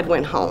 I had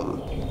went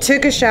home,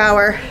 took a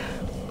shower,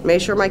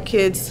 made sure my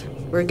kids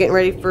were getting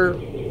ready for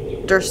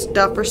their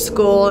stuff for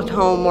school and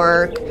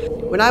homework.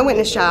 When I went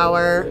in the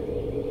shower,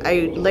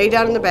 I lay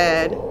down in the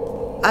bed.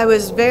 I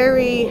was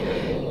very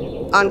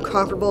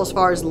uncomfortable as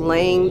far as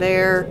laying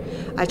there.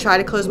 I tried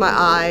to close my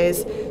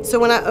eyes. So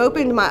when I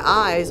opened my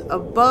eyes,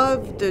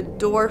 above the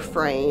door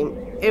frame,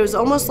 it was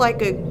almost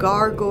like a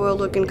gargoyle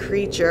looking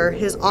creature.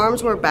 His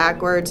arms were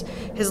backwards,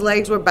 his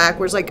legs were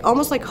backwards, like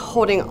almost like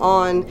holding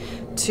on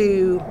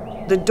to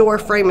the door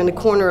frame in the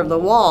corner of the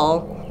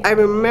wall. I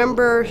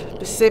remember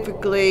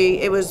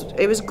specifically, it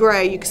was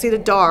gray, you could see the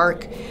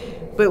dark,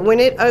 but when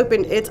it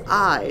opened its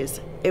eyes,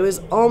 it was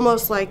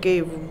almost like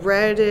a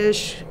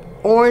reddish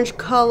orange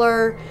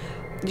color.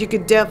 You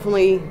could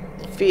definitely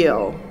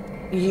feel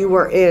you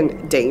were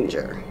in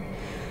danger.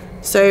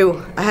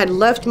 So I had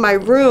left my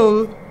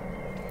room,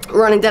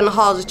 running down the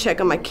hall to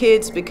check on my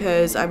kids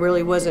because I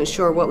really wasn't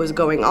sure what was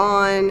going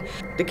on.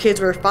 The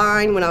kids were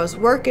fine. When I was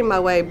working my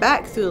way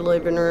back through the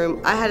living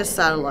room, I had a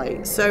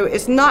satellite, so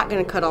it's not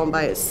going to cut on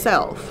by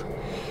itself.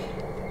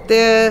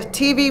 The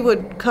TV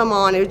would come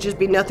on, it would just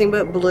be nothing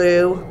but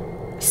blue,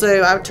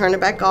 so I would turn it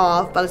back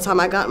off. By the time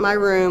I got in my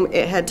room,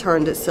 it had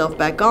turned itself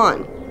back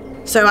on.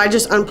 So I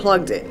just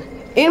unplugged it.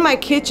 In my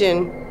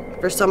kitchen,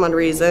 for some odd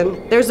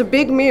reason, there's a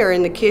big mirror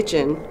in the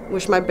kitchen,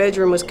 which my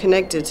bedroom was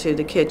connected to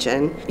the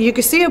kitchen. You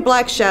could see a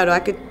black shadow. I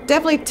could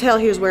definitely tell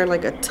he was wearing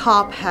like a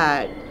top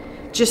hat,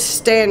 just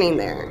standing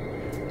there.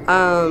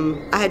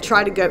 I had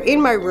tried to go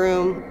in my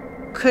room,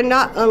 could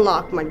not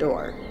unlock my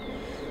door.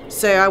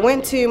 So I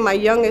went to my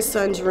youngest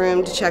son's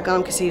room to check on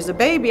him because he was a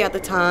baby at the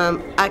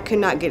time. I could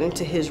not get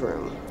into his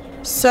room.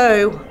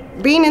 So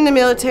being in the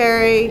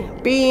military,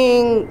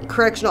 being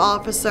correctional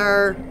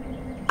officer,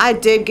 I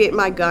did get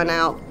my gun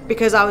out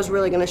because I was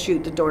really going to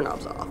shoot the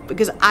doorknobs off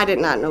because I did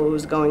not know what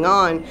was going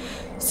on.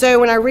 So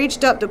when I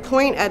reached up to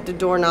point at the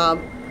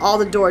doorknob, all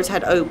the doors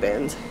had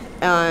opened,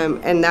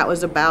 and that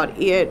was about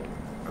it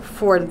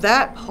for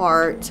that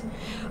part.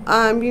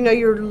 You know,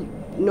 you're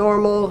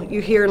normal,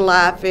 you hearing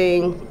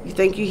laughing, you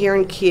think you're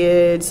hearing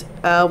kids.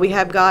 We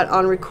have got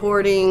on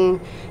recording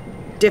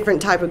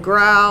different type of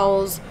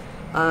growls.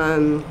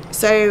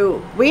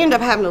 So we ended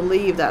up having to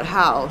leave that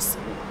house.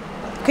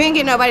 Couldn't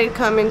get nobody to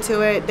come into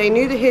it. They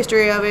knew the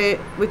history of it.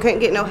 We couldn't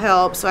get no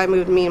help, so I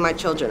moved me and my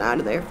children out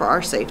of there for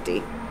our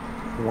safety.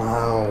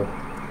 Wow.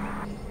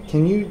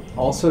 Can you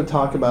also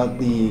talk about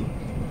the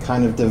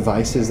kind of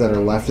devices that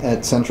are left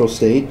at Central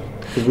State?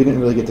 Because we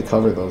didn't really get to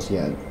cover those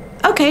yet.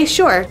 Okay,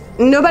 sure.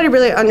 Nobody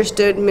really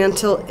understood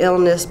mental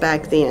illness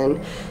back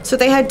then. So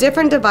they had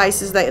different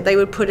devices that they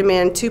would put them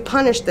in to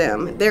punish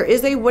them. There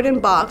is a wooden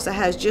box that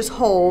has just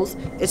holes.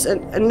 It's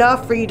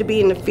enough for you to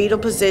be in the fetal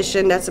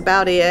position. That's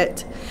about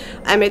it.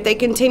 If they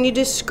continue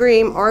to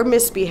scream or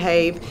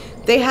misbehave,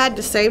 they had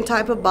the same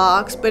type of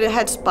box, but it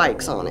had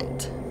spikes on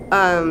it.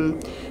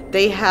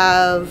 They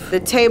have the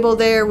table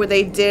there where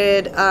they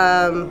did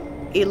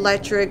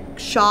electric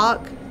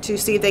shock to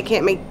see if they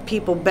can't make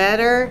people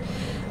better.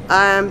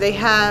 They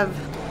have,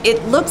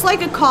 it looks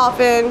like a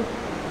coffin,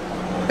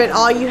 but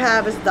all you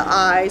have is the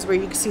eyes, where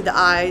you can see the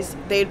eyes.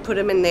 They'd put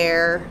them in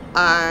there.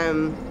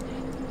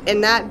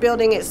 In that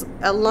building, it's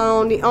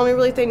alone. The only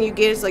really thing you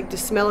get is like the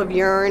smell of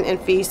urine and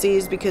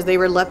feces because they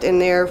were left in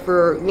there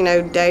for, you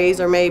know,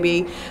 days or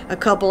maybe a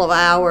couple of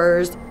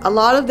hours. A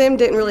lot of them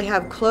didn't really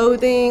have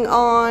clothing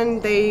on.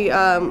 They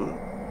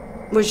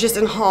was just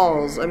in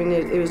halls. I mean,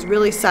 it was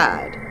really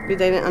sad. They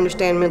didn't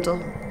understand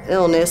mental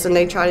illness, and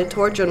they tried to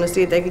torture them to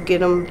see if they could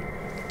get them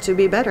to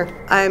be better.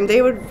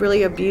 They would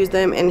really abuse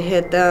them and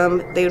hit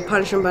them. They would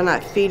punish them by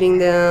not feeding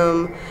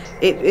them.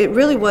 It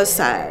really was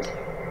sad.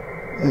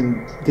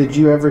 And did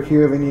you ever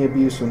hear of any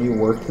abuse when you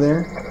worked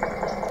there?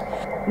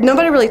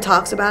 Nobody really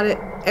talks about it.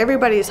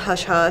 Everybody is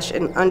hush-hush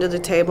and under the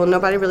table.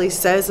 Nobody really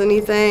says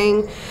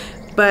anything.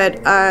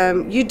 But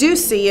you do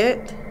see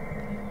it.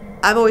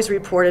 I've always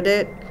reported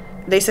it.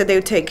 They said they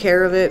would take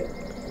care of it,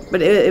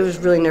 but it was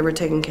really never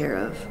taken care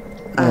of.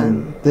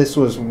 And this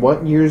was,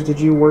 what years did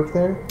you work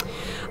there?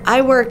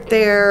 I worked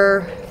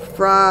there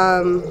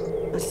from,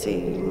 let's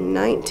see,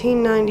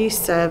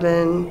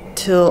 1997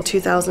 till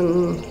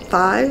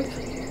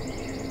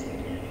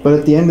 2005. But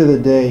at the end of the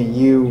day,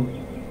 you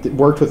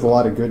worked with a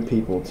lot of good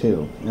people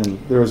too, and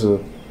there was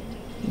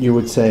you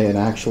would say, an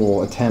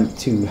actual attempt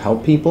to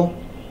help people?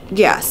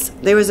 Yes,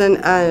 there was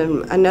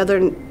another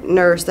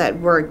nurse that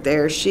worked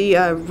there. She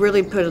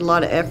really put a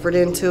lot of effort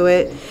into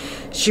it.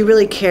 She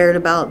really cared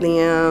about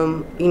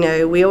them. You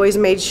know, we always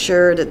made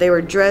sure that they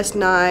were dressed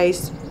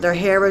nice, their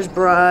hair was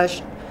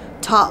brushed,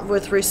 taught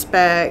with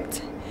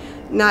respect.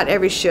 Not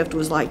every shift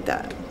was like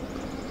that.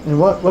 And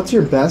what's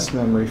your best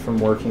memory from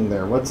working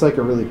there? What's like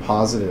a really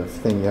positive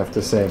thing you have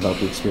to say about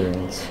the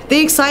experience? The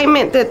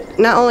excitement that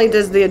not only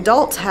does the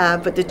adults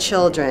have, but the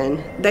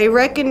children. They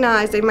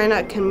recognize, they might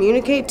not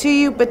communicate to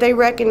you, but they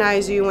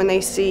recognize you when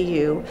they see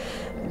you.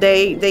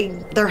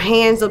 Their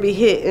hands will be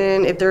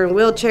hitting. If they're in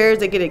wheelchairs,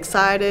 they get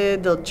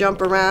excited. They'll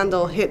jump around,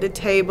 they'll hit the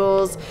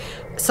tables.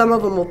 Some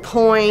of them will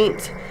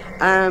point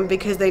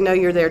because they know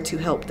you're there to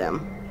help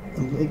them.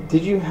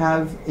 Did you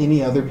have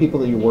any other people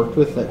that you worked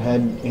with that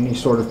had any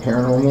sort of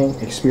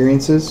paranormal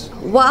experiences?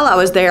 While I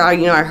was there,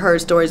 I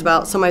heard stories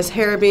about somebody's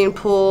hair being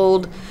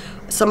pulled,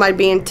 somebody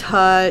being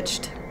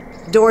touched,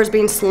 doors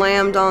being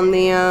slammed on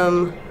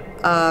them.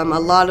 A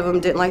lot of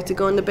them didn't like to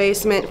go in the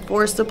basement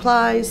for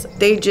supplies.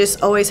 They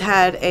just always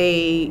had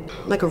a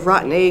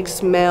rotten egg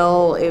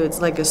smell. It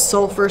was like a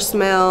sulfur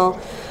smell.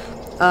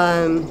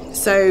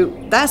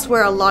 So that's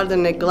where a lot of the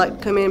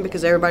neglect come in,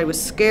 because everybody was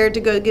scared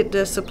to go get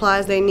the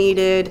supplies they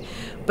needed.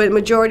 But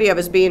majority of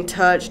us being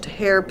touched,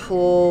 hair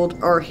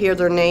pulled, or hear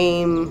their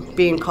name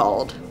being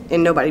called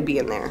and nobody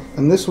being there.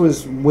 And this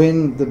was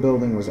when the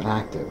building was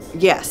active?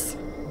 Yes.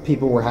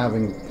 People were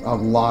having a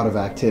lot of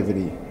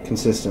activity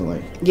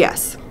consistently?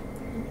 Yes.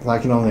 I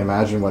can only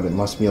imagine what it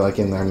must be like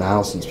in there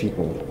now, since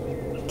people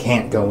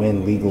can't go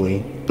in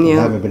legally. Yeah.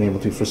 Haven't been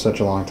able to for such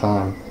a long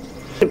time.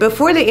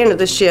 Before the end of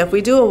the shift,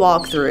 we do a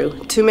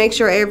walkthrough to make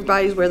sure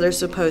everybody's where they're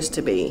supposed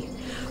to be.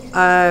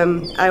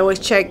 I always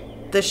check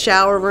the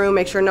shower room,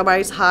 make sure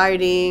nobody's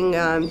hiding.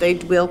 They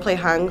will play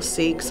hide and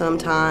seek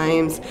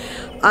sometimes.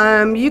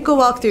 You can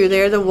walk through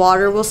there. The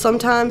water will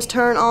sometimes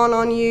turn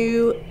on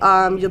you.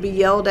 You'll be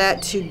yelled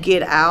at to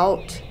get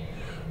out.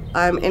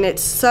 And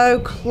it's so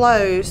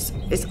close,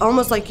 it's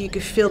almost like you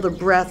could feel the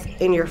breath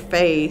in your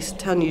face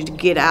telling you to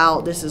get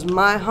out. This is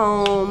my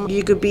home.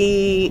 You could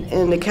be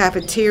in the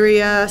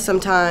cafeteria.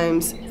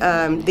 Sometimes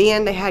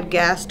then they had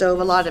gas stove.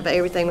 A lot of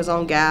everything was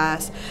on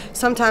gas.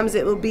 Sometimes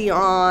it will be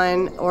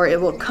on, or it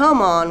will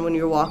come on when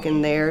you're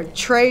walking there.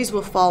 Trays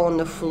will fall on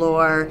the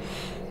floor.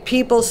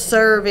 People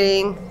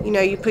serving,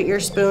 you put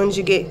your spoons,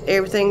 you get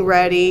everything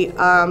ready.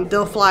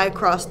 They'll fly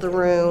across the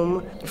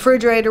room.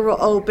 Refrigerator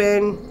will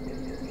open.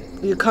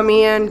 You come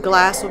in,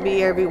 glass will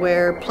be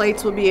everywhere,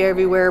 plates will be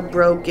everywhere,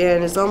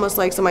 broken. It's almost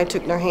like somebody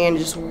took their hand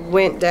and just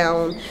went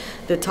down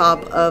the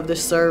top of the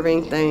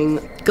serving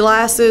thing.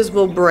 Glasses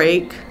will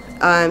break.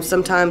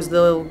 Sometimes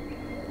the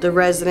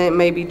resident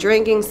may be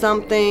drinking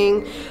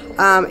something,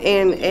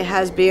 and it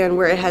has been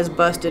where it has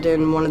busted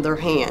in one of their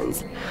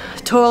hands.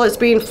 Toilets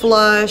being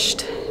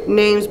flushed,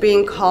 names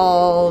being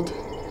called.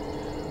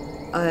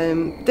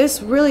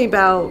 This really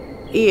about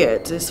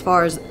it as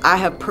far as I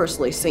have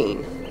personally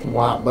seen.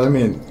 Wow, but I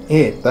mean,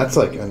 that's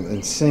like an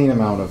insane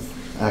amount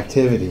of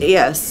activity.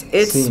 Yes,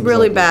 it's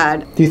really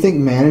bad. Do you think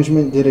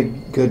management did a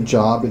good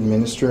job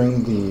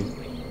administering the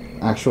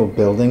actual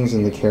buildings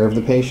and the care of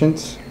the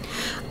patients?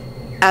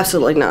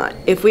 Absolutely not.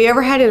 If we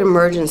ever had an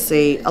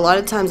emergency, a lot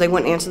of times they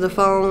wouldn't answer the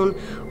phone,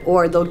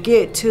 or they'll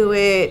get to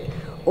it,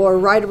 or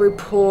write a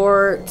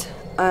report,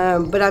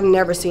 but I've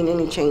never seen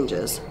any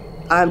changes.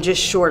 I'm just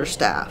shorter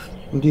staff.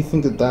 And do you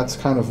think that that's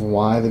kind of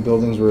why the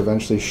buildings were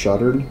eventually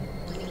shuttered?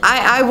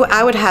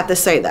 I would have to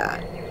say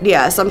that.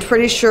 Yes, I'm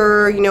pretty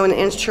sure, when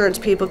the insurance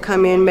people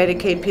come in,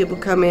 Medicaid people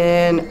come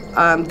in,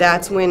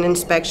 that's when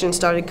inspections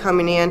started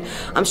coming in.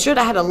 I'm sure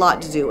that had a lot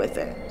to do with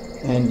it.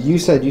 And you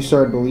said you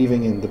started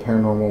believing in the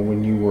paranormal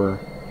when you were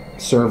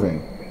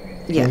serving.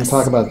 Yes. Can you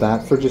talk about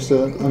that for just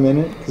a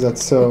minute? Because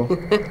that's so...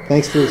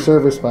 Thanks for the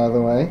service, by the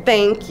way.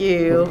 Thank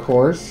you. Of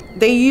course.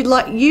 They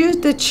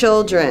used the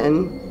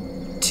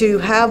children to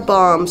have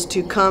bombs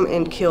to come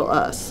and kill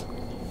us.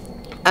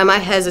 I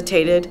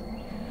hesitated.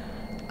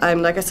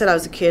 Like I said, I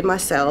was a kid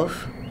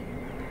myself,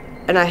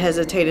 and I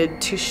hesitated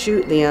to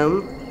shoot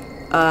them.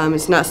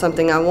 It's not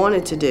something I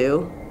wanted to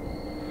do,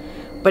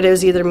 but it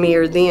was either me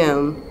or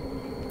them,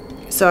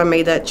 so I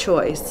made that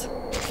choice.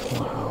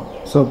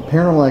 Wow. So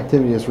paranormal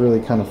activity has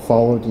really kind of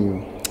followed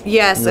you.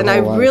 Yes, and I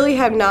really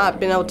have not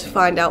been able to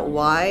find out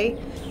why.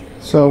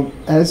 So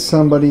as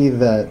somebody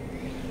that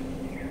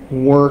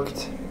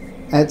worked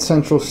at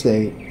Central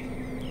State,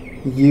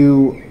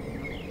 you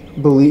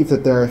believe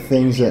that there are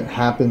things that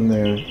happened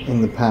there in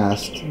the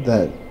past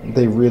that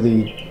they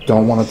really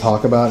don't want to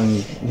talk about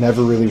and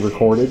never really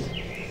recorded?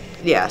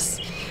 Yes.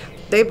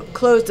 They've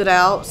closed it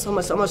out, so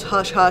much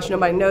hush-hush,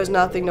 nobody knows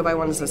nothing, nobody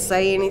wants to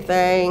say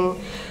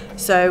anything.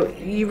 So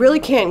you really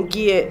can't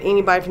get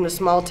anybody from the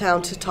small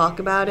town to talk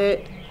about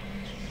it,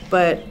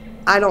 but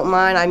I don't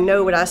mind. I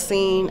know what I've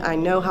seen, I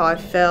know how I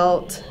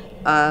felt.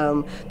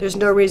 There's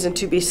no reason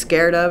to be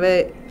scared of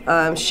it.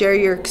 Share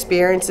your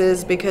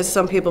experiences, because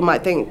some people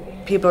might think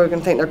people are going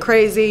to think they're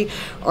crazy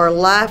or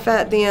laugh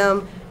at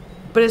them,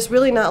 but it's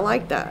really not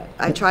like that.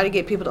 I try to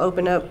get people to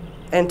open up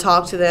and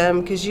talk to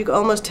them because you can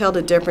almost tell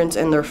the difference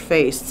in their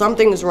face.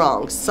 Something's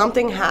wrong.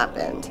 Something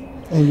happened.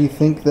 And you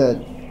think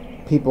that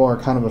people are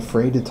kind of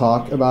afraid to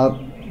talk about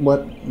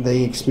what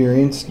they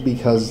experienced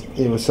because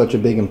it was such a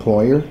big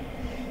employer?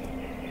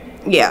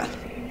 Yeah.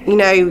 You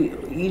know,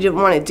 you didn't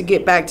want it to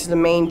get back to the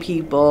main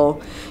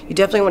people. You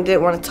definitely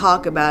didn't want to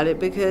talk about it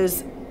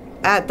because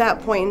at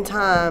that point in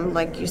time,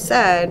 like you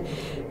said,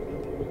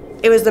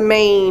 it was the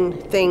main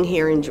thing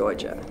here in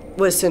Georgia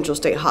was Central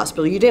State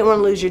Hospital. You didn't want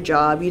to lose your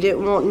job. You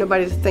didn't want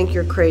nobody to think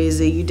you're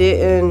crazy.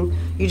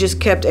 You just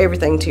kept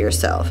everything to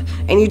yourself.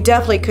 And you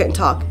definitely couldn't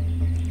talk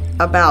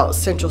about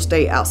Central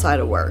State outside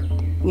of work.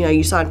 You know,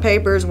 you signed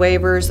papers,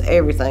 waivers,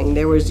 everything.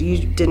 You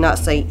did not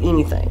say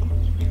anything.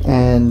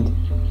 And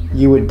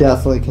you would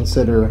definitely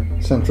consider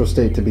Central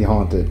State to be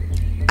haunted?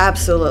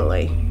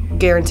 Absolutely.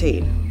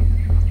 Guaranteed.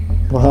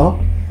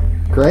 Well,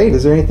 great.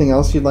 Is there anything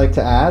else you'd like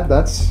to add?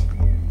 That's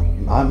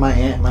my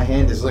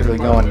hand is literally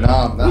going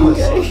numb.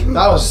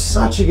 That was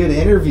such a good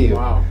interview.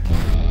 Wow.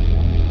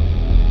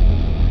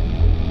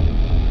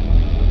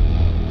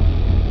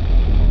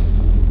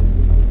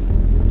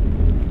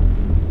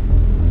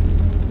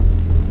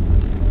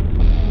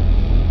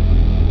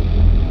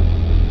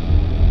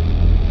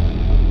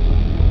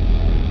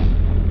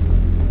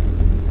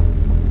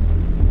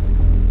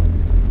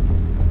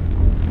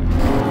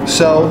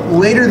 So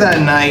later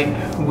that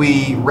night,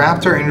 we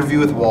wrapped our interview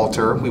with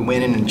Walter. We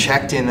went in and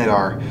checked in at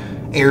our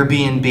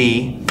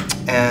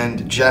Airbnb,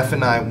 and Jeff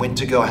and I went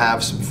to go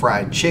have some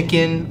fried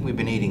chicken. We've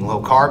been eating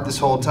low carb this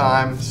whole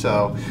time,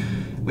 so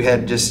we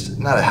had just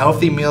not a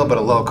healthy meal, but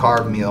a low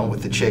carb meal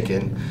with the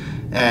chicken.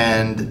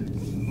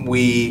 And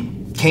we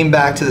came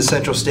back to the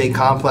Central State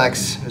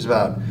Complex. It was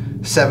about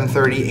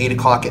 7:30, 8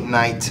 o'clock at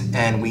night,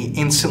 and we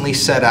instantly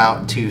set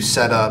out to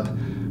set up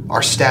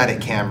our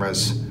static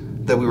cameras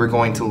that we were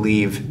going to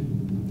leave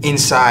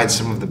inside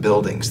some of the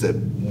buildings that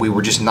we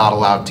were just not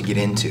allowed to get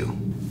into.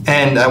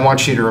 And I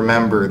want you to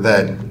remember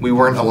that we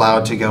weren't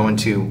allowed to go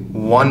into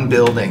one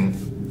building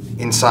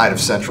inside of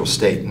Central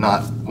State.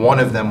 Not one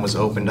of them was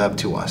opened up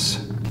to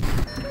us.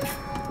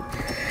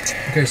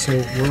 Okay, so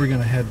where are we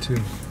gonna head to?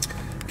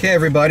 Okay,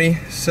 everybody,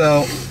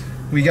 so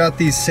we got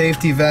these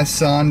safety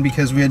vests on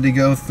because we had to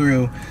go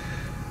through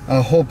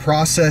a whole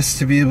process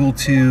to be able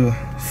to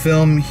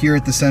film here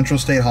at the Central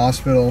State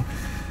Hospital.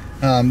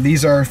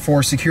 These are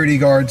for security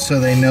guards so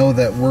they know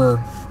that we're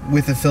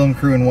with the film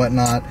crew and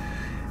whatnot.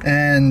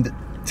 And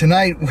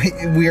tonight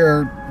we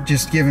are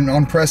just given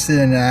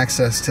unprecedented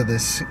access to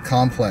this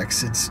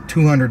complex. It's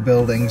 200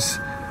 buildings,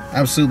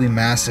 absolutely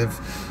massive,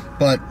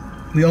 but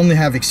we only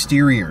have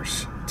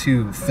exteriors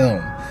to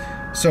film.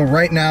 So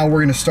right now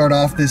we're going to start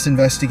off this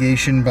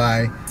investigation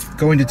by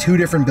going to 2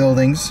 different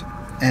buildings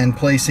and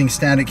placing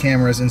static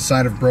cameras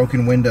inside of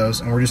broken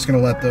windows, and we're just going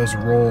to let those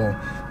roll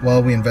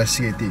while we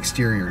investigate the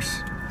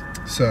exteriors.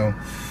 So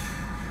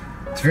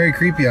it's very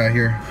creepy out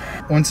here.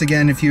 Once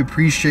again, if you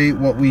appreciate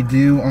what we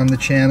do on the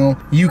channel,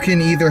 you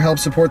can either help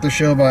support the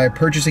show by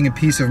purchasing a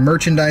piece of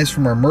merchandise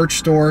from our merch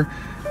store.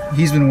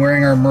 He's been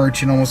wearing our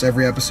merch in almost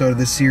every episode of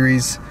this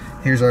series.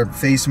 Here's our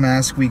face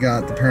mask. We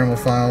got the Paranormal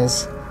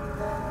Files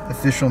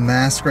official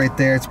mask right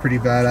there. It's pretty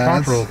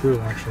badass. Real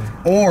cool, actually.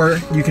 Or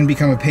you can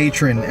become a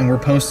patron, and we're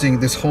posting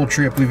this whole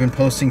trip. We've been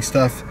posting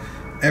stuff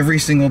every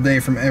single day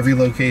from every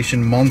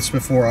location, months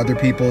before other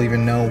people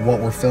even know what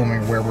we're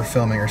filming, where we're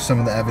filming, or some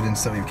of the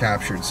evidence that we've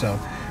captured. So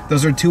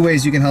those are 2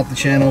 ways you can help the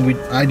channel.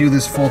 I do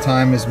this full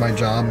time as my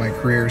job, my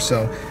career,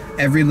 so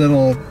every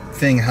little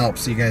thing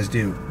helps. You guys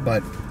do.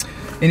 But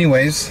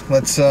anyways,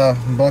 let's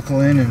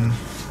buckle in and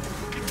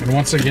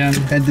once again,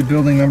 head to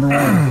building number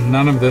 1.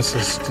 None of this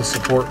is to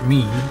support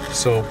me,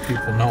 so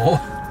people know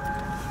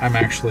I'm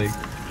actually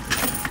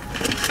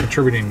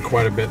contributing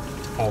quite a bit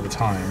all the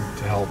time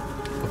to help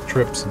with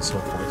trips and so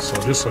forth. So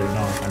just so you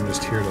know, I'm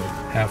just here to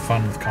have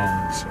fun with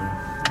Colin, so,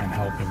 and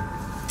help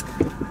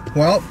him.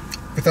 Well,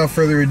 without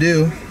further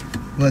ado,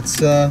 let's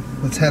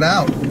head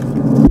out.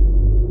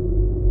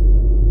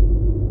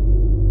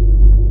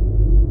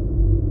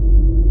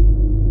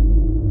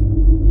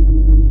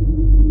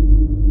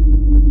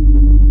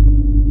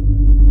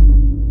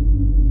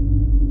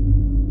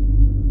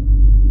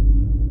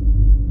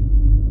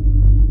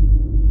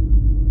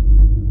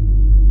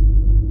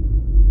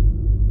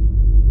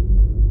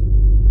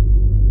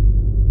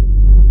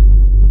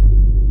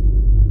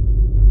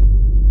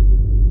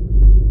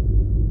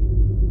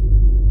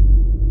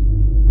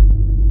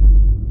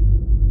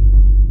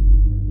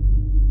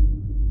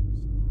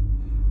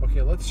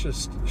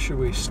 Should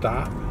we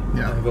stop?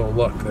 Yeah. And go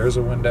look? There's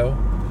a window.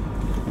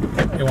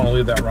 You want to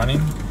leave that running?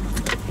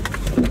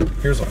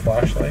 Here's a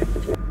flashlight.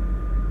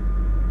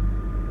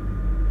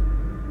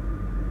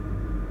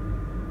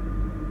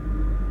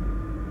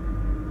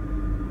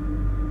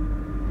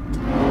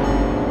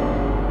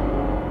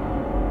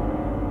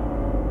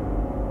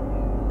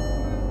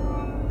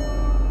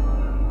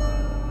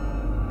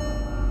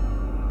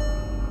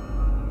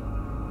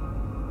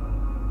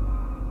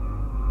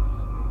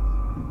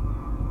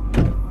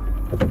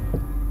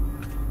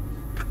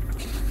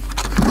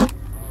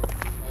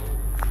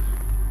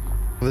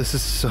 This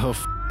is so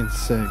f***ing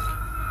sick.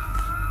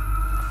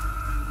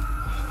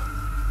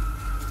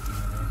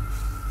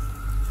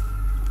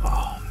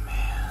 Oh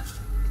man.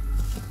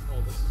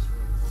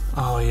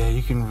 Oh yeah,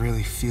 you can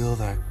really feel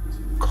that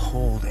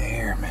cold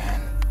air, man.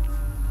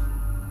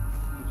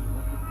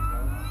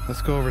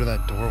 Let's go over to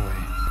that doorway.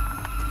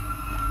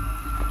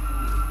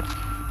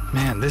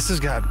 Man, this has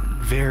got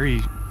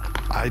very,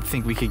 I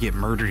think we could get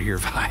murdered here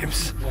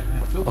vibes. Yeah,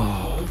 man, feel the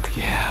Oh, cold.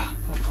 yeah.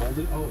 How cold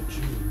it? Oh,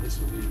 gee, this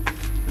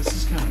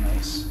is kind of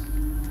nice.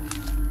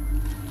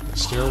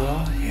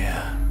 Stairwell? Oh,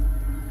 yeah.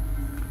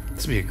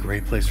 This would be a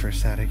great place for a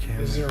static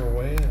camera. Is there a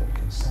way that we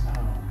can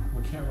somehow,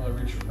 we can't really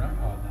reach a REM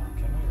pod now,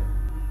 can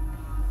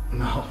we?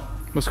 No.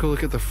 Let's go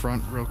look at the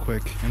front real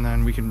quick, and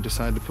then we can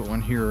decide to put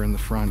one here or in the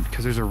front,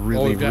 because there's a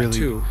really, we've got really...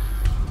 two.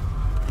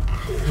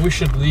 We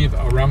should leave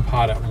a REM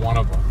pod at one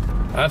of them.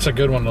 That's a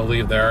good one to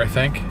leave there, I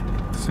think.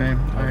 Same,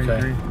 I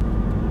agree.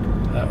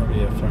 That would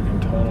be a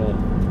fucking total...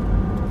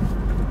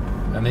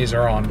 And these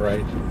are on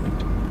bright.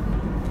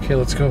 Okay,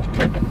 let's go.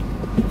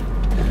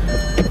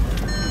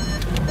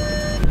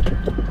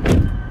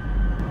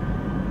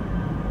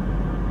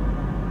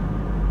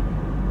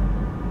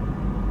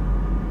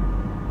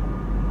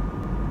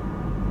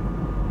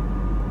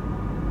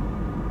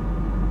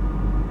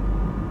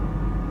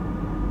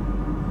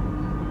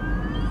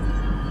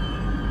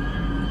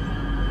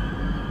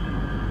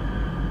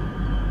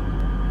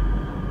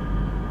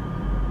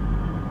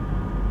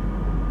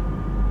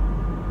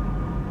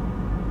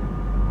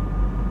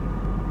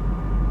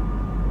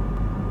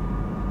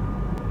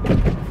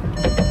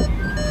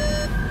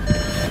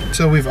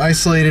 So we've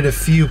isolated a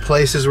few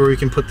places where we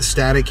can put the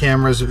static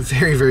cameras.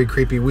 Very, very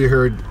creepy. We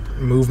heard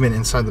movement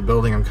inside the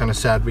building. I'm kind of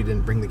sad we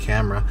didn't bring the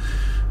camera.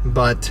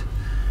 But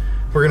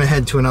we're gonna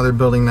head to another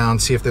building now and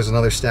see if there's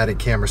another static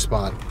camera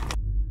spot.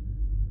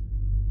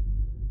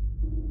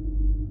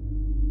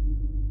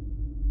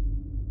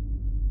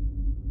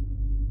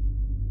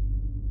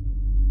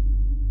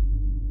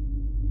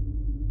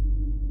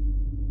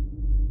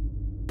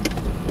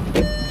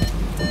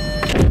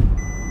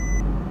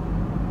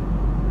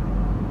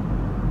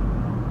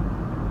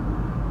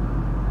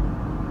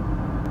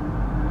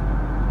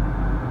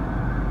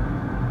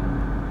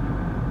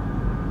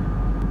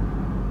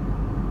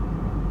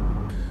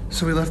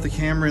 So we left the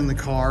camera in the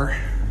car,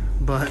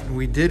 but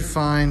we did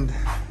find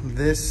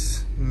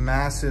this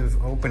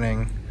massive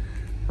opening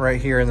right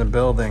here in the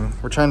building.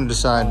 We're trying to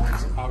decide. Well,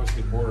 it's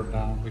obviously boarded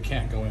down. We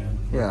can't go in.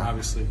 Yeah.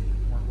 Obviously,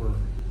 we're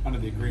under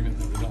the agreement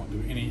that we don't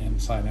do any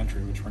inside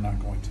entry, which we're not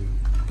going to.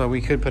 But we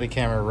could put a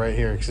camera right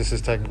here because this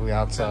is technically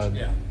outside.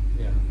 Yeah,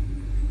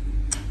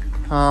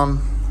 yeah.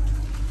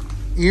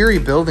 Eerie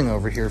building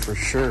over here for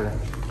sure.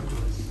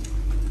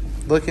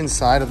 Look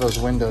inside of those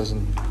windows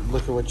and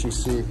look at what you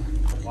see.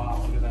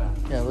 Wow, look at that.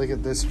 Yeah, look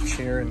at this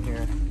chair in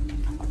here.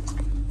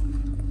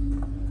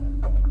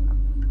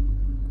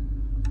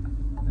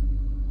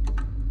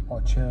 Oh,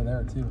 a chair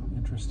there too.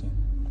 Interesting.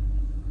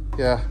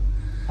 Yeah.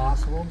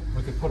 Possible.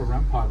 We could put a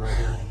REM pod right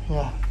here.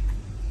 Yeah.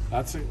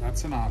 That's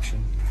an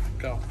option.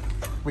 Go.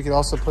 We could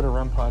also put a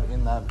REM pod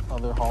in that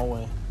other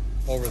hallway.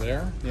 Over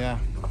there? Yeah.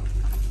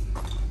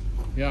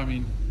 Yeah, I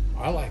mean,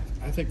 I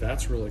think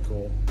that's really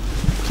cool.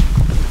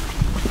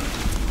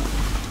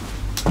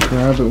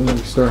 Grab it when we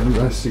start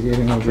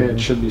investigating over Okay, here. it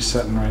should be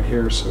sitting right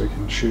here so we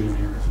can shoot in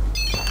here.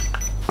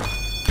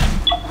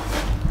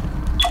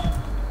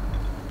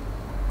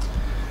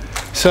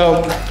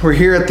 So we're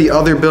here at the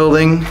other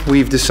building.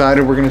 We've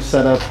decided we're gonna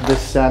set up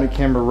this static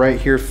camera right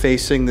here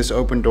facing this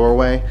open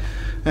doorway.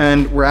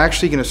 And we're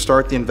actually gonna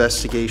start the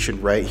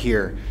investigation right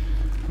here.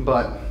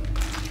 But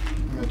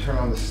I'm gonna turn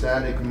on the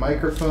static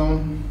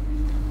microphone,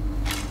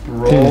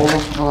 roll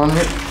on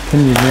it.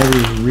 Can you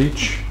maybe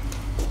reach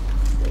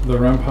the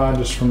REM pod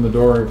just from the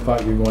door? I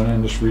thought you went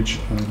in, just reach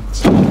and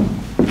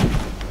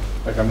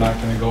like I'm not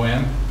gonna go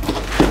in. I'm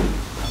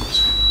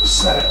just gonna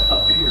set it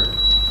up here.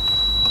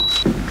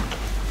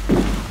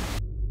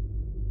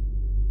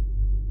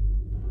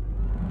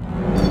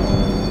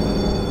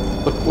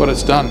 Look what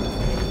it's done.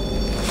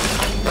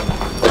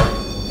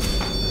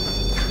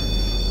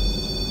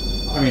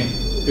 I mean,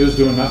 it was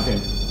doing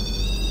nothing.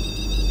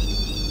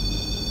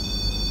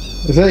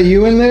 Is that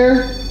you in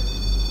there?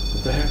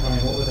 What the heck? I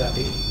mean, what would that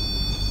be?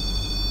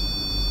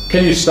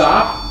 Can you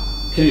stop?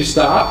 Can you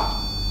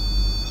stop?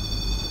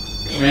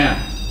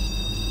 Man.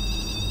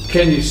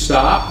 Can you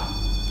stop?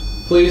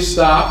 Please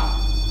stop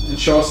and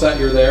show us that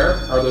you're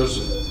there. Are there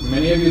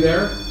many of you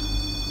there?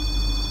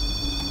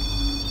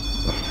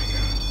 Oh my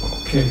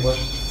god. Okay, what?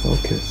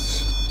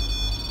 Focus.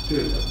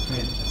 Dude, I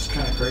mean, it's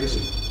kind of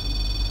crazy.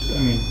 I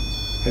mean,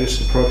 I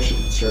just approached it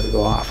and started to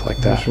go off like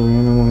that. Just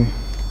randomly.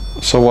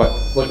 So what?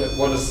 Look at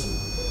what is...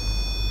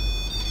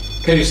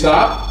 Can you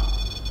stop?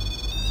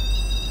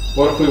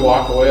 What if we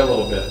walk away a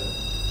little bit?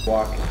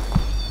 Walk.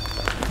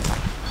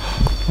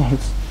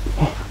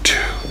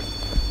 Dude.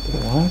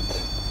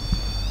 What?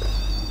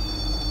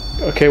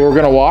 Okay, we're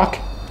gonna walk.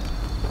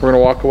 We're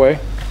gonna walk away.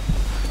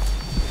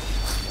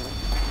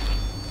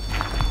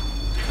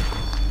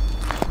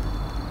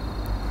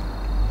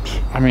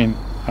 I mean,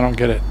 I don't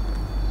get it.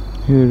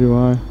 Neither do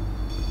I.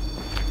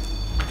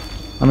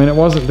 I mean, it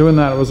wasn't doing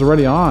that. It was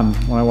already on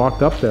when I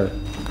walked up there.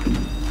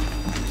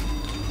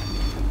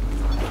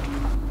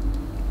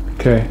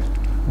 Okay.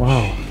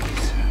 Wow.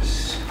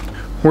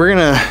 We're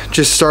gonna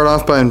just start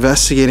off by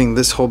investigating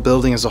this whole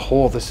building as a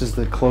whole. This is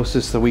the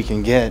closest that we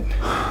can get.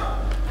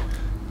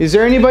 Is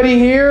there anybody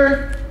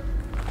here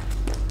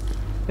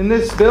in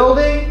this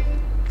building?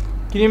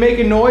 Can you make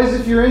a noise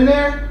if you're in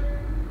there?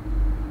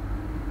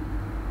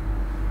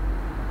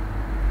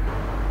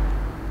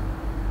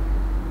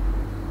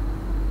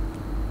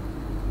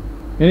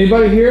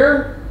 Anybody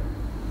here?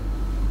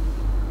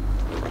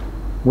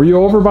 Were you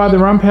over by the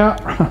REM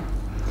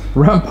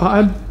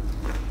pod?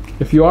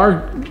 If you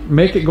are,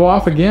 make it go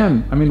off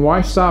again. I mean,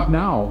 why stop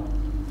now?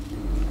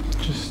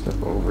 Just step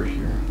over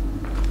here.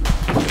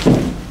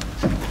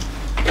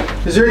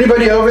 Is there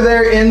anybody over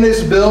there in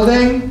this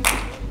building?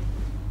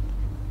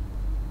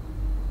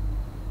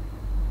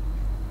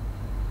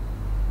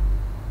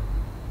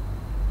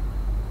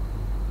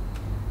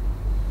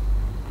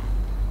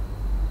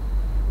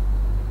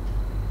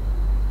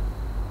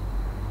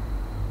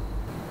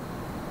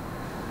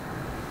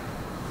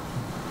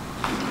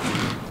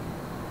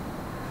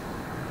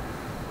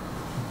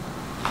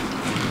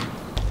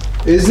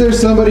 Is there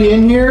somebody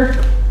in here?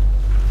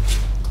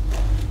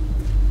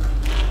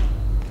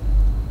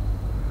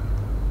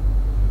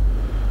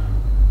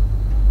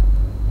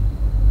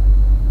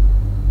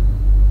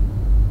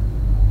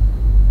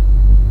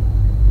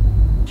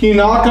 Can you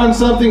knock on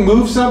something,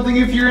 move something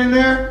if you're in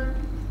there?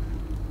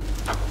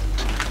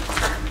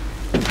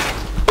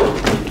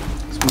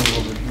 Let's move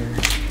over here.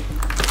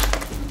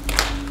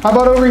 How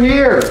about over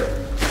here?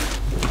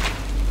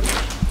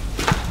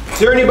 Is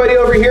there anybody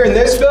over here in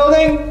this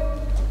building?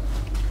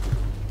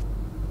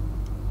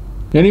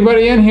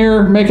 Anybody in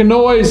here? Make a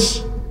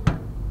noise.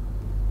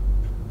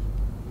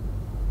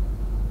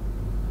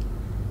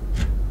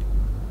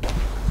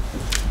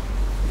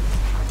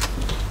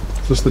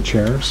 Is this the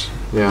chairs?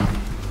 Yeah.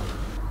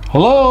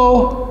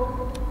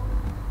 Hello?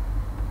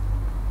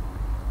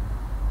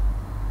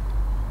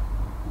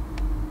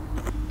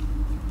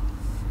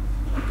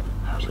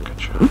 That was a good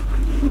shot.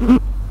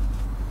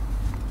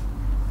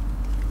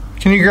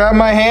 Can you grab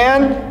my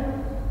hand?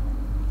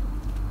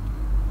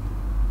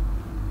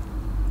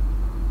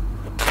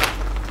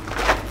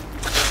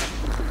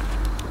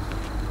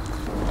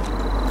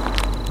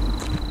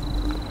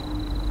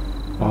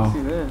 Wow.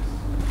 See this?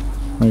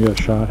 Let me get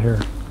a shot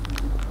here.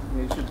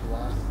 Yeah, you should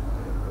blast.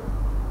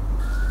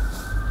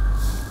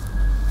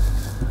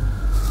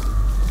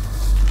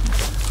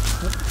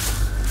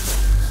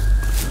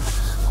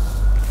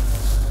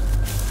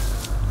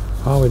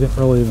 Oh, we didn't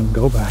really even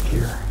go back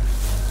here.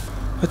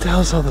 What the hell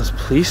is all those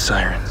police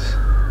sirens?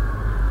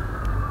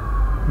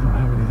 We don't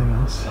have anything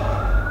else.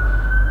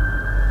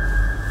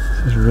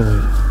 This is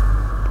really...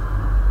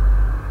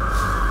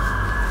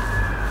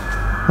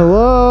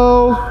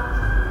 Hello?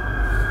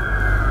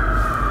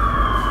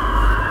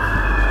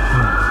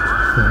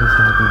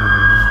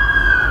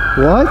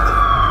 What?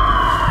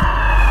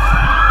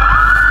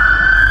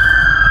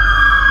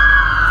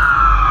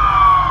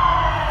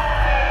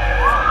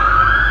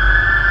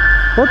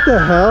 What the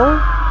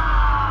hell?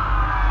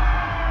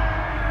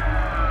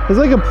 It's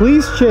like a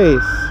police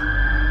chase.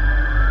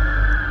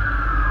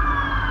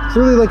 It's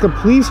really like a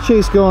police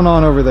chase going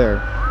on over there.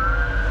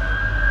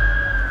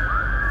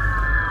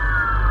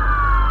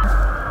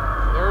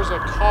 There's a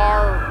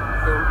car.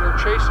 They're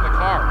chasing a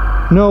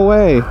car. No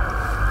way.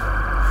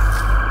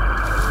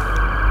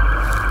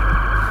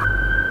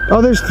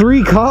 Oh, there's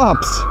 3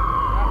 cops.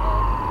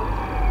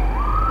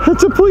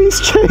 It's a police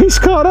chase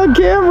caught on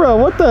camera.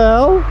 What the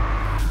hell?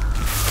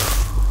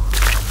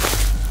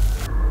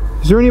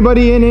 Is there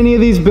anybody in any of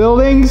these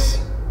buildings?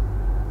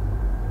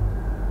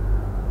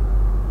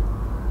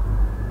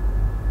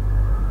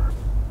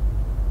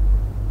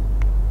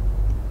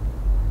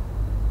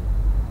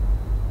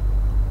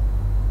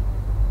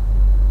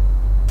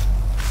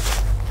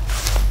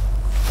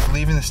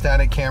 Leaving the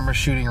static camera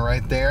shooting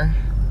right there.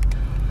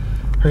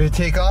 Ready to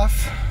take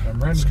off? I'm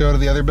ready. Let's go to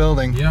the other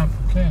building. Yep,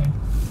 okay.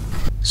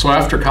 So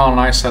after Colin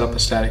and I set up the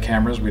static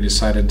cameras, we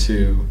decided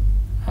to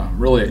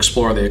really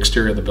explore the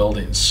exterior of the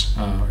buildings.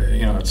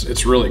 You know,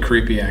 it's really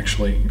creepy,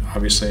 actually,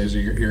 obviously, as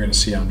you're going to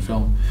see on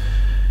film.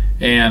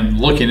 And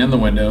looking in the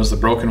windows, the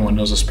broken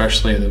windows,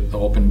 especially the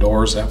open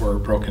doors that were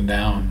broken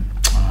down,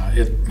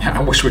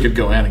 I wish we could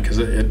go in because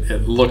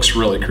it looks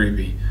really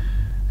creepy.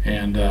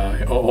 And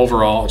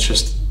overall, it's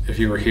just, if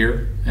you were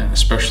here, and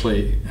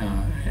especially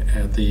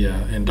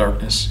in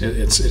darkness,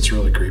 it's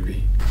really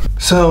creepy.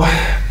 So,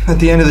 at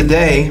the end of the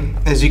day,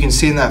 as you can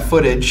see in that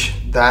footage,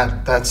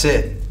 that's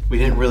it. We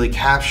didn't really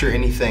capture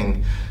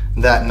anything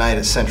that night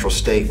at Central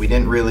State. We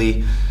didn't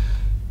really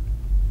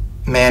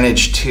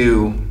manage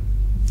to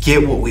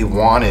get what we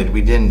wanted.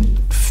 We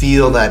didn't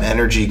feel that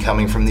energy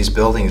coming from these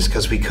buildings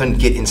because we couldn't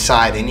get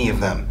inside any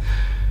of them.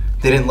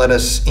 They didn't let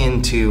us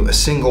into a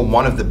single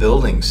one of the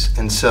buildings.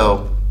 And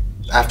so,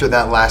 after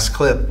that last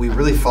clip, we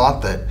really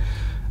thought that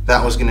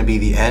that was going to be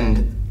the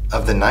end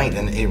of the night,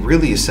 and it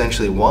really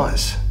essentially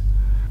was.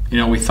 You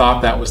know, we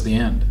thought that was the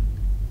end.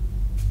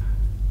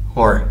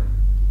 Or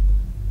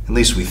at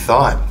least we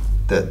thought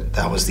that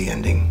that was the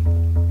ending.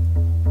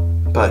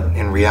 But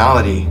in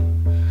reality,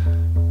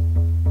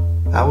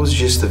 that was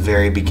just the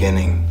very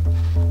beginning.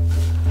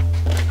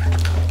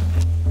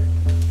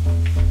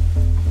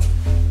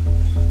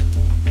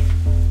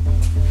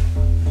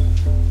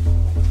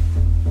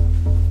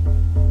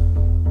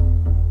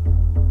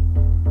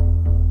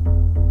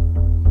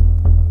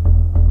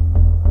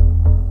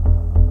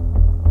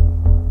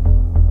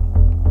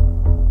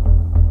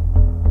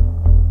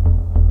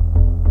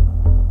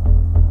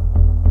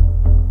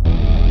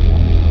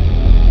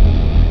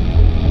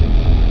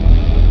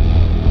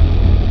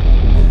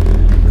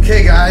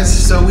 Okay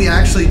guys, so we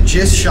actually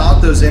just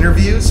shot those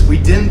interviews. We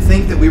didn't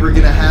think that we were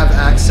gonna have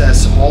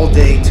access all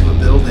day to a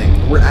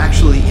building. We're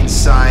actually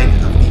inside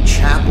of the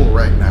chapel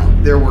right now.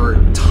 There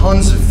were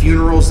tons of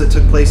funerals that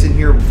took place in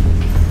here.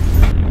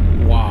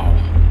 Wow.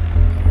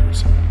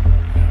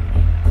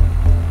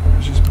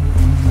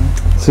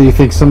 So you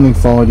think something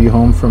followed you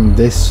home from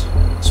this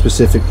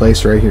specific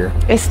place right here?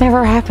 It's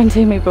never happened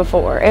to me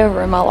before,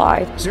 ever in my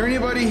life. Is there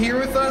anybody here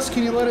with us?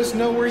 Can you let us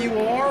know where you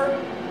are?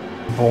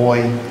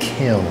 Boy,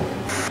 kill.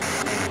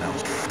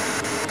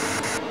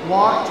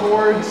 Walk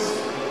towards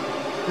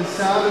the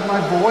sound of my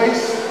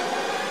voice.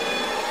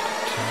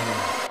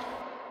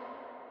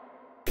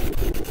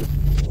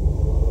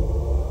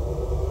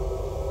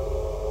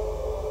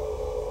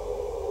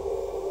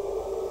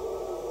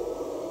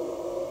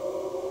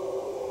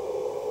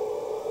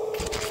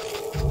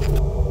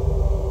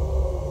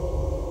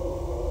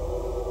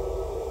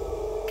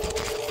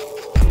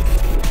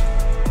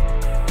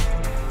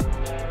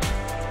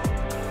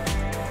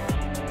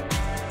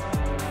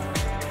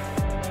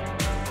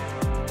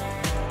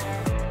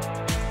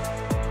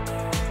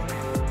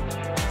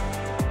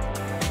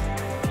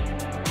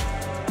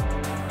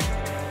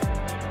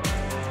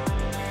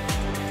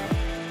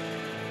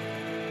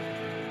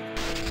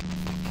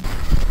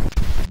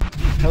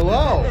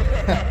 Hello.